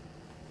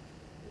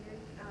 We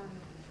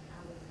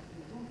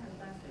don't have a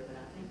class there, but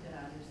I think that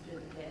I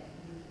understood that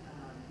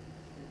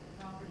the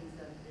properties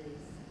of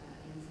these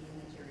NCM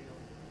material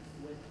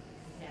with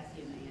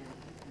potassium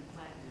and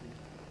platinum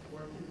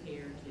were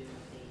compared to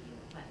the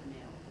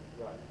platinum.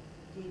 Right.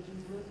 Did you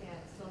look at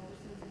sulfur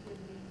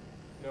sensitivity?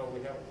 No, we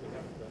haven't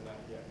done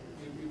that yet.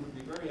 It would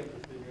be very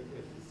interesting if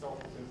the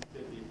sulfur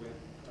sensitivity went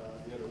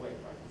the other way,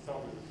 right? The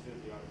sulfur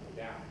sensitivity ought to go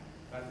down.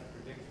 That's a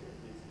prediction of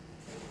these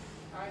things.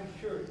 I'm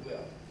sure it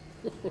will.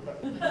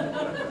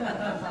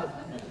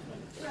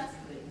 Trust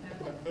me.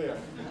 Yeah,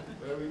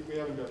 we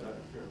haven't done that,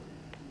 sure.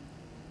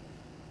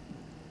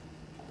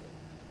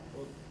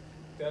 Well,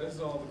 that is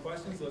all the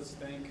questions. Let's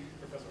thank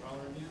Professor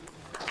Holler again.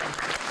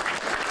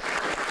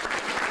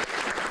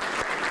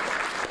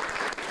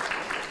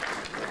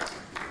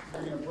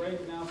 We're going to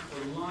break now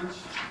for lunch,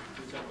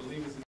 which I believe is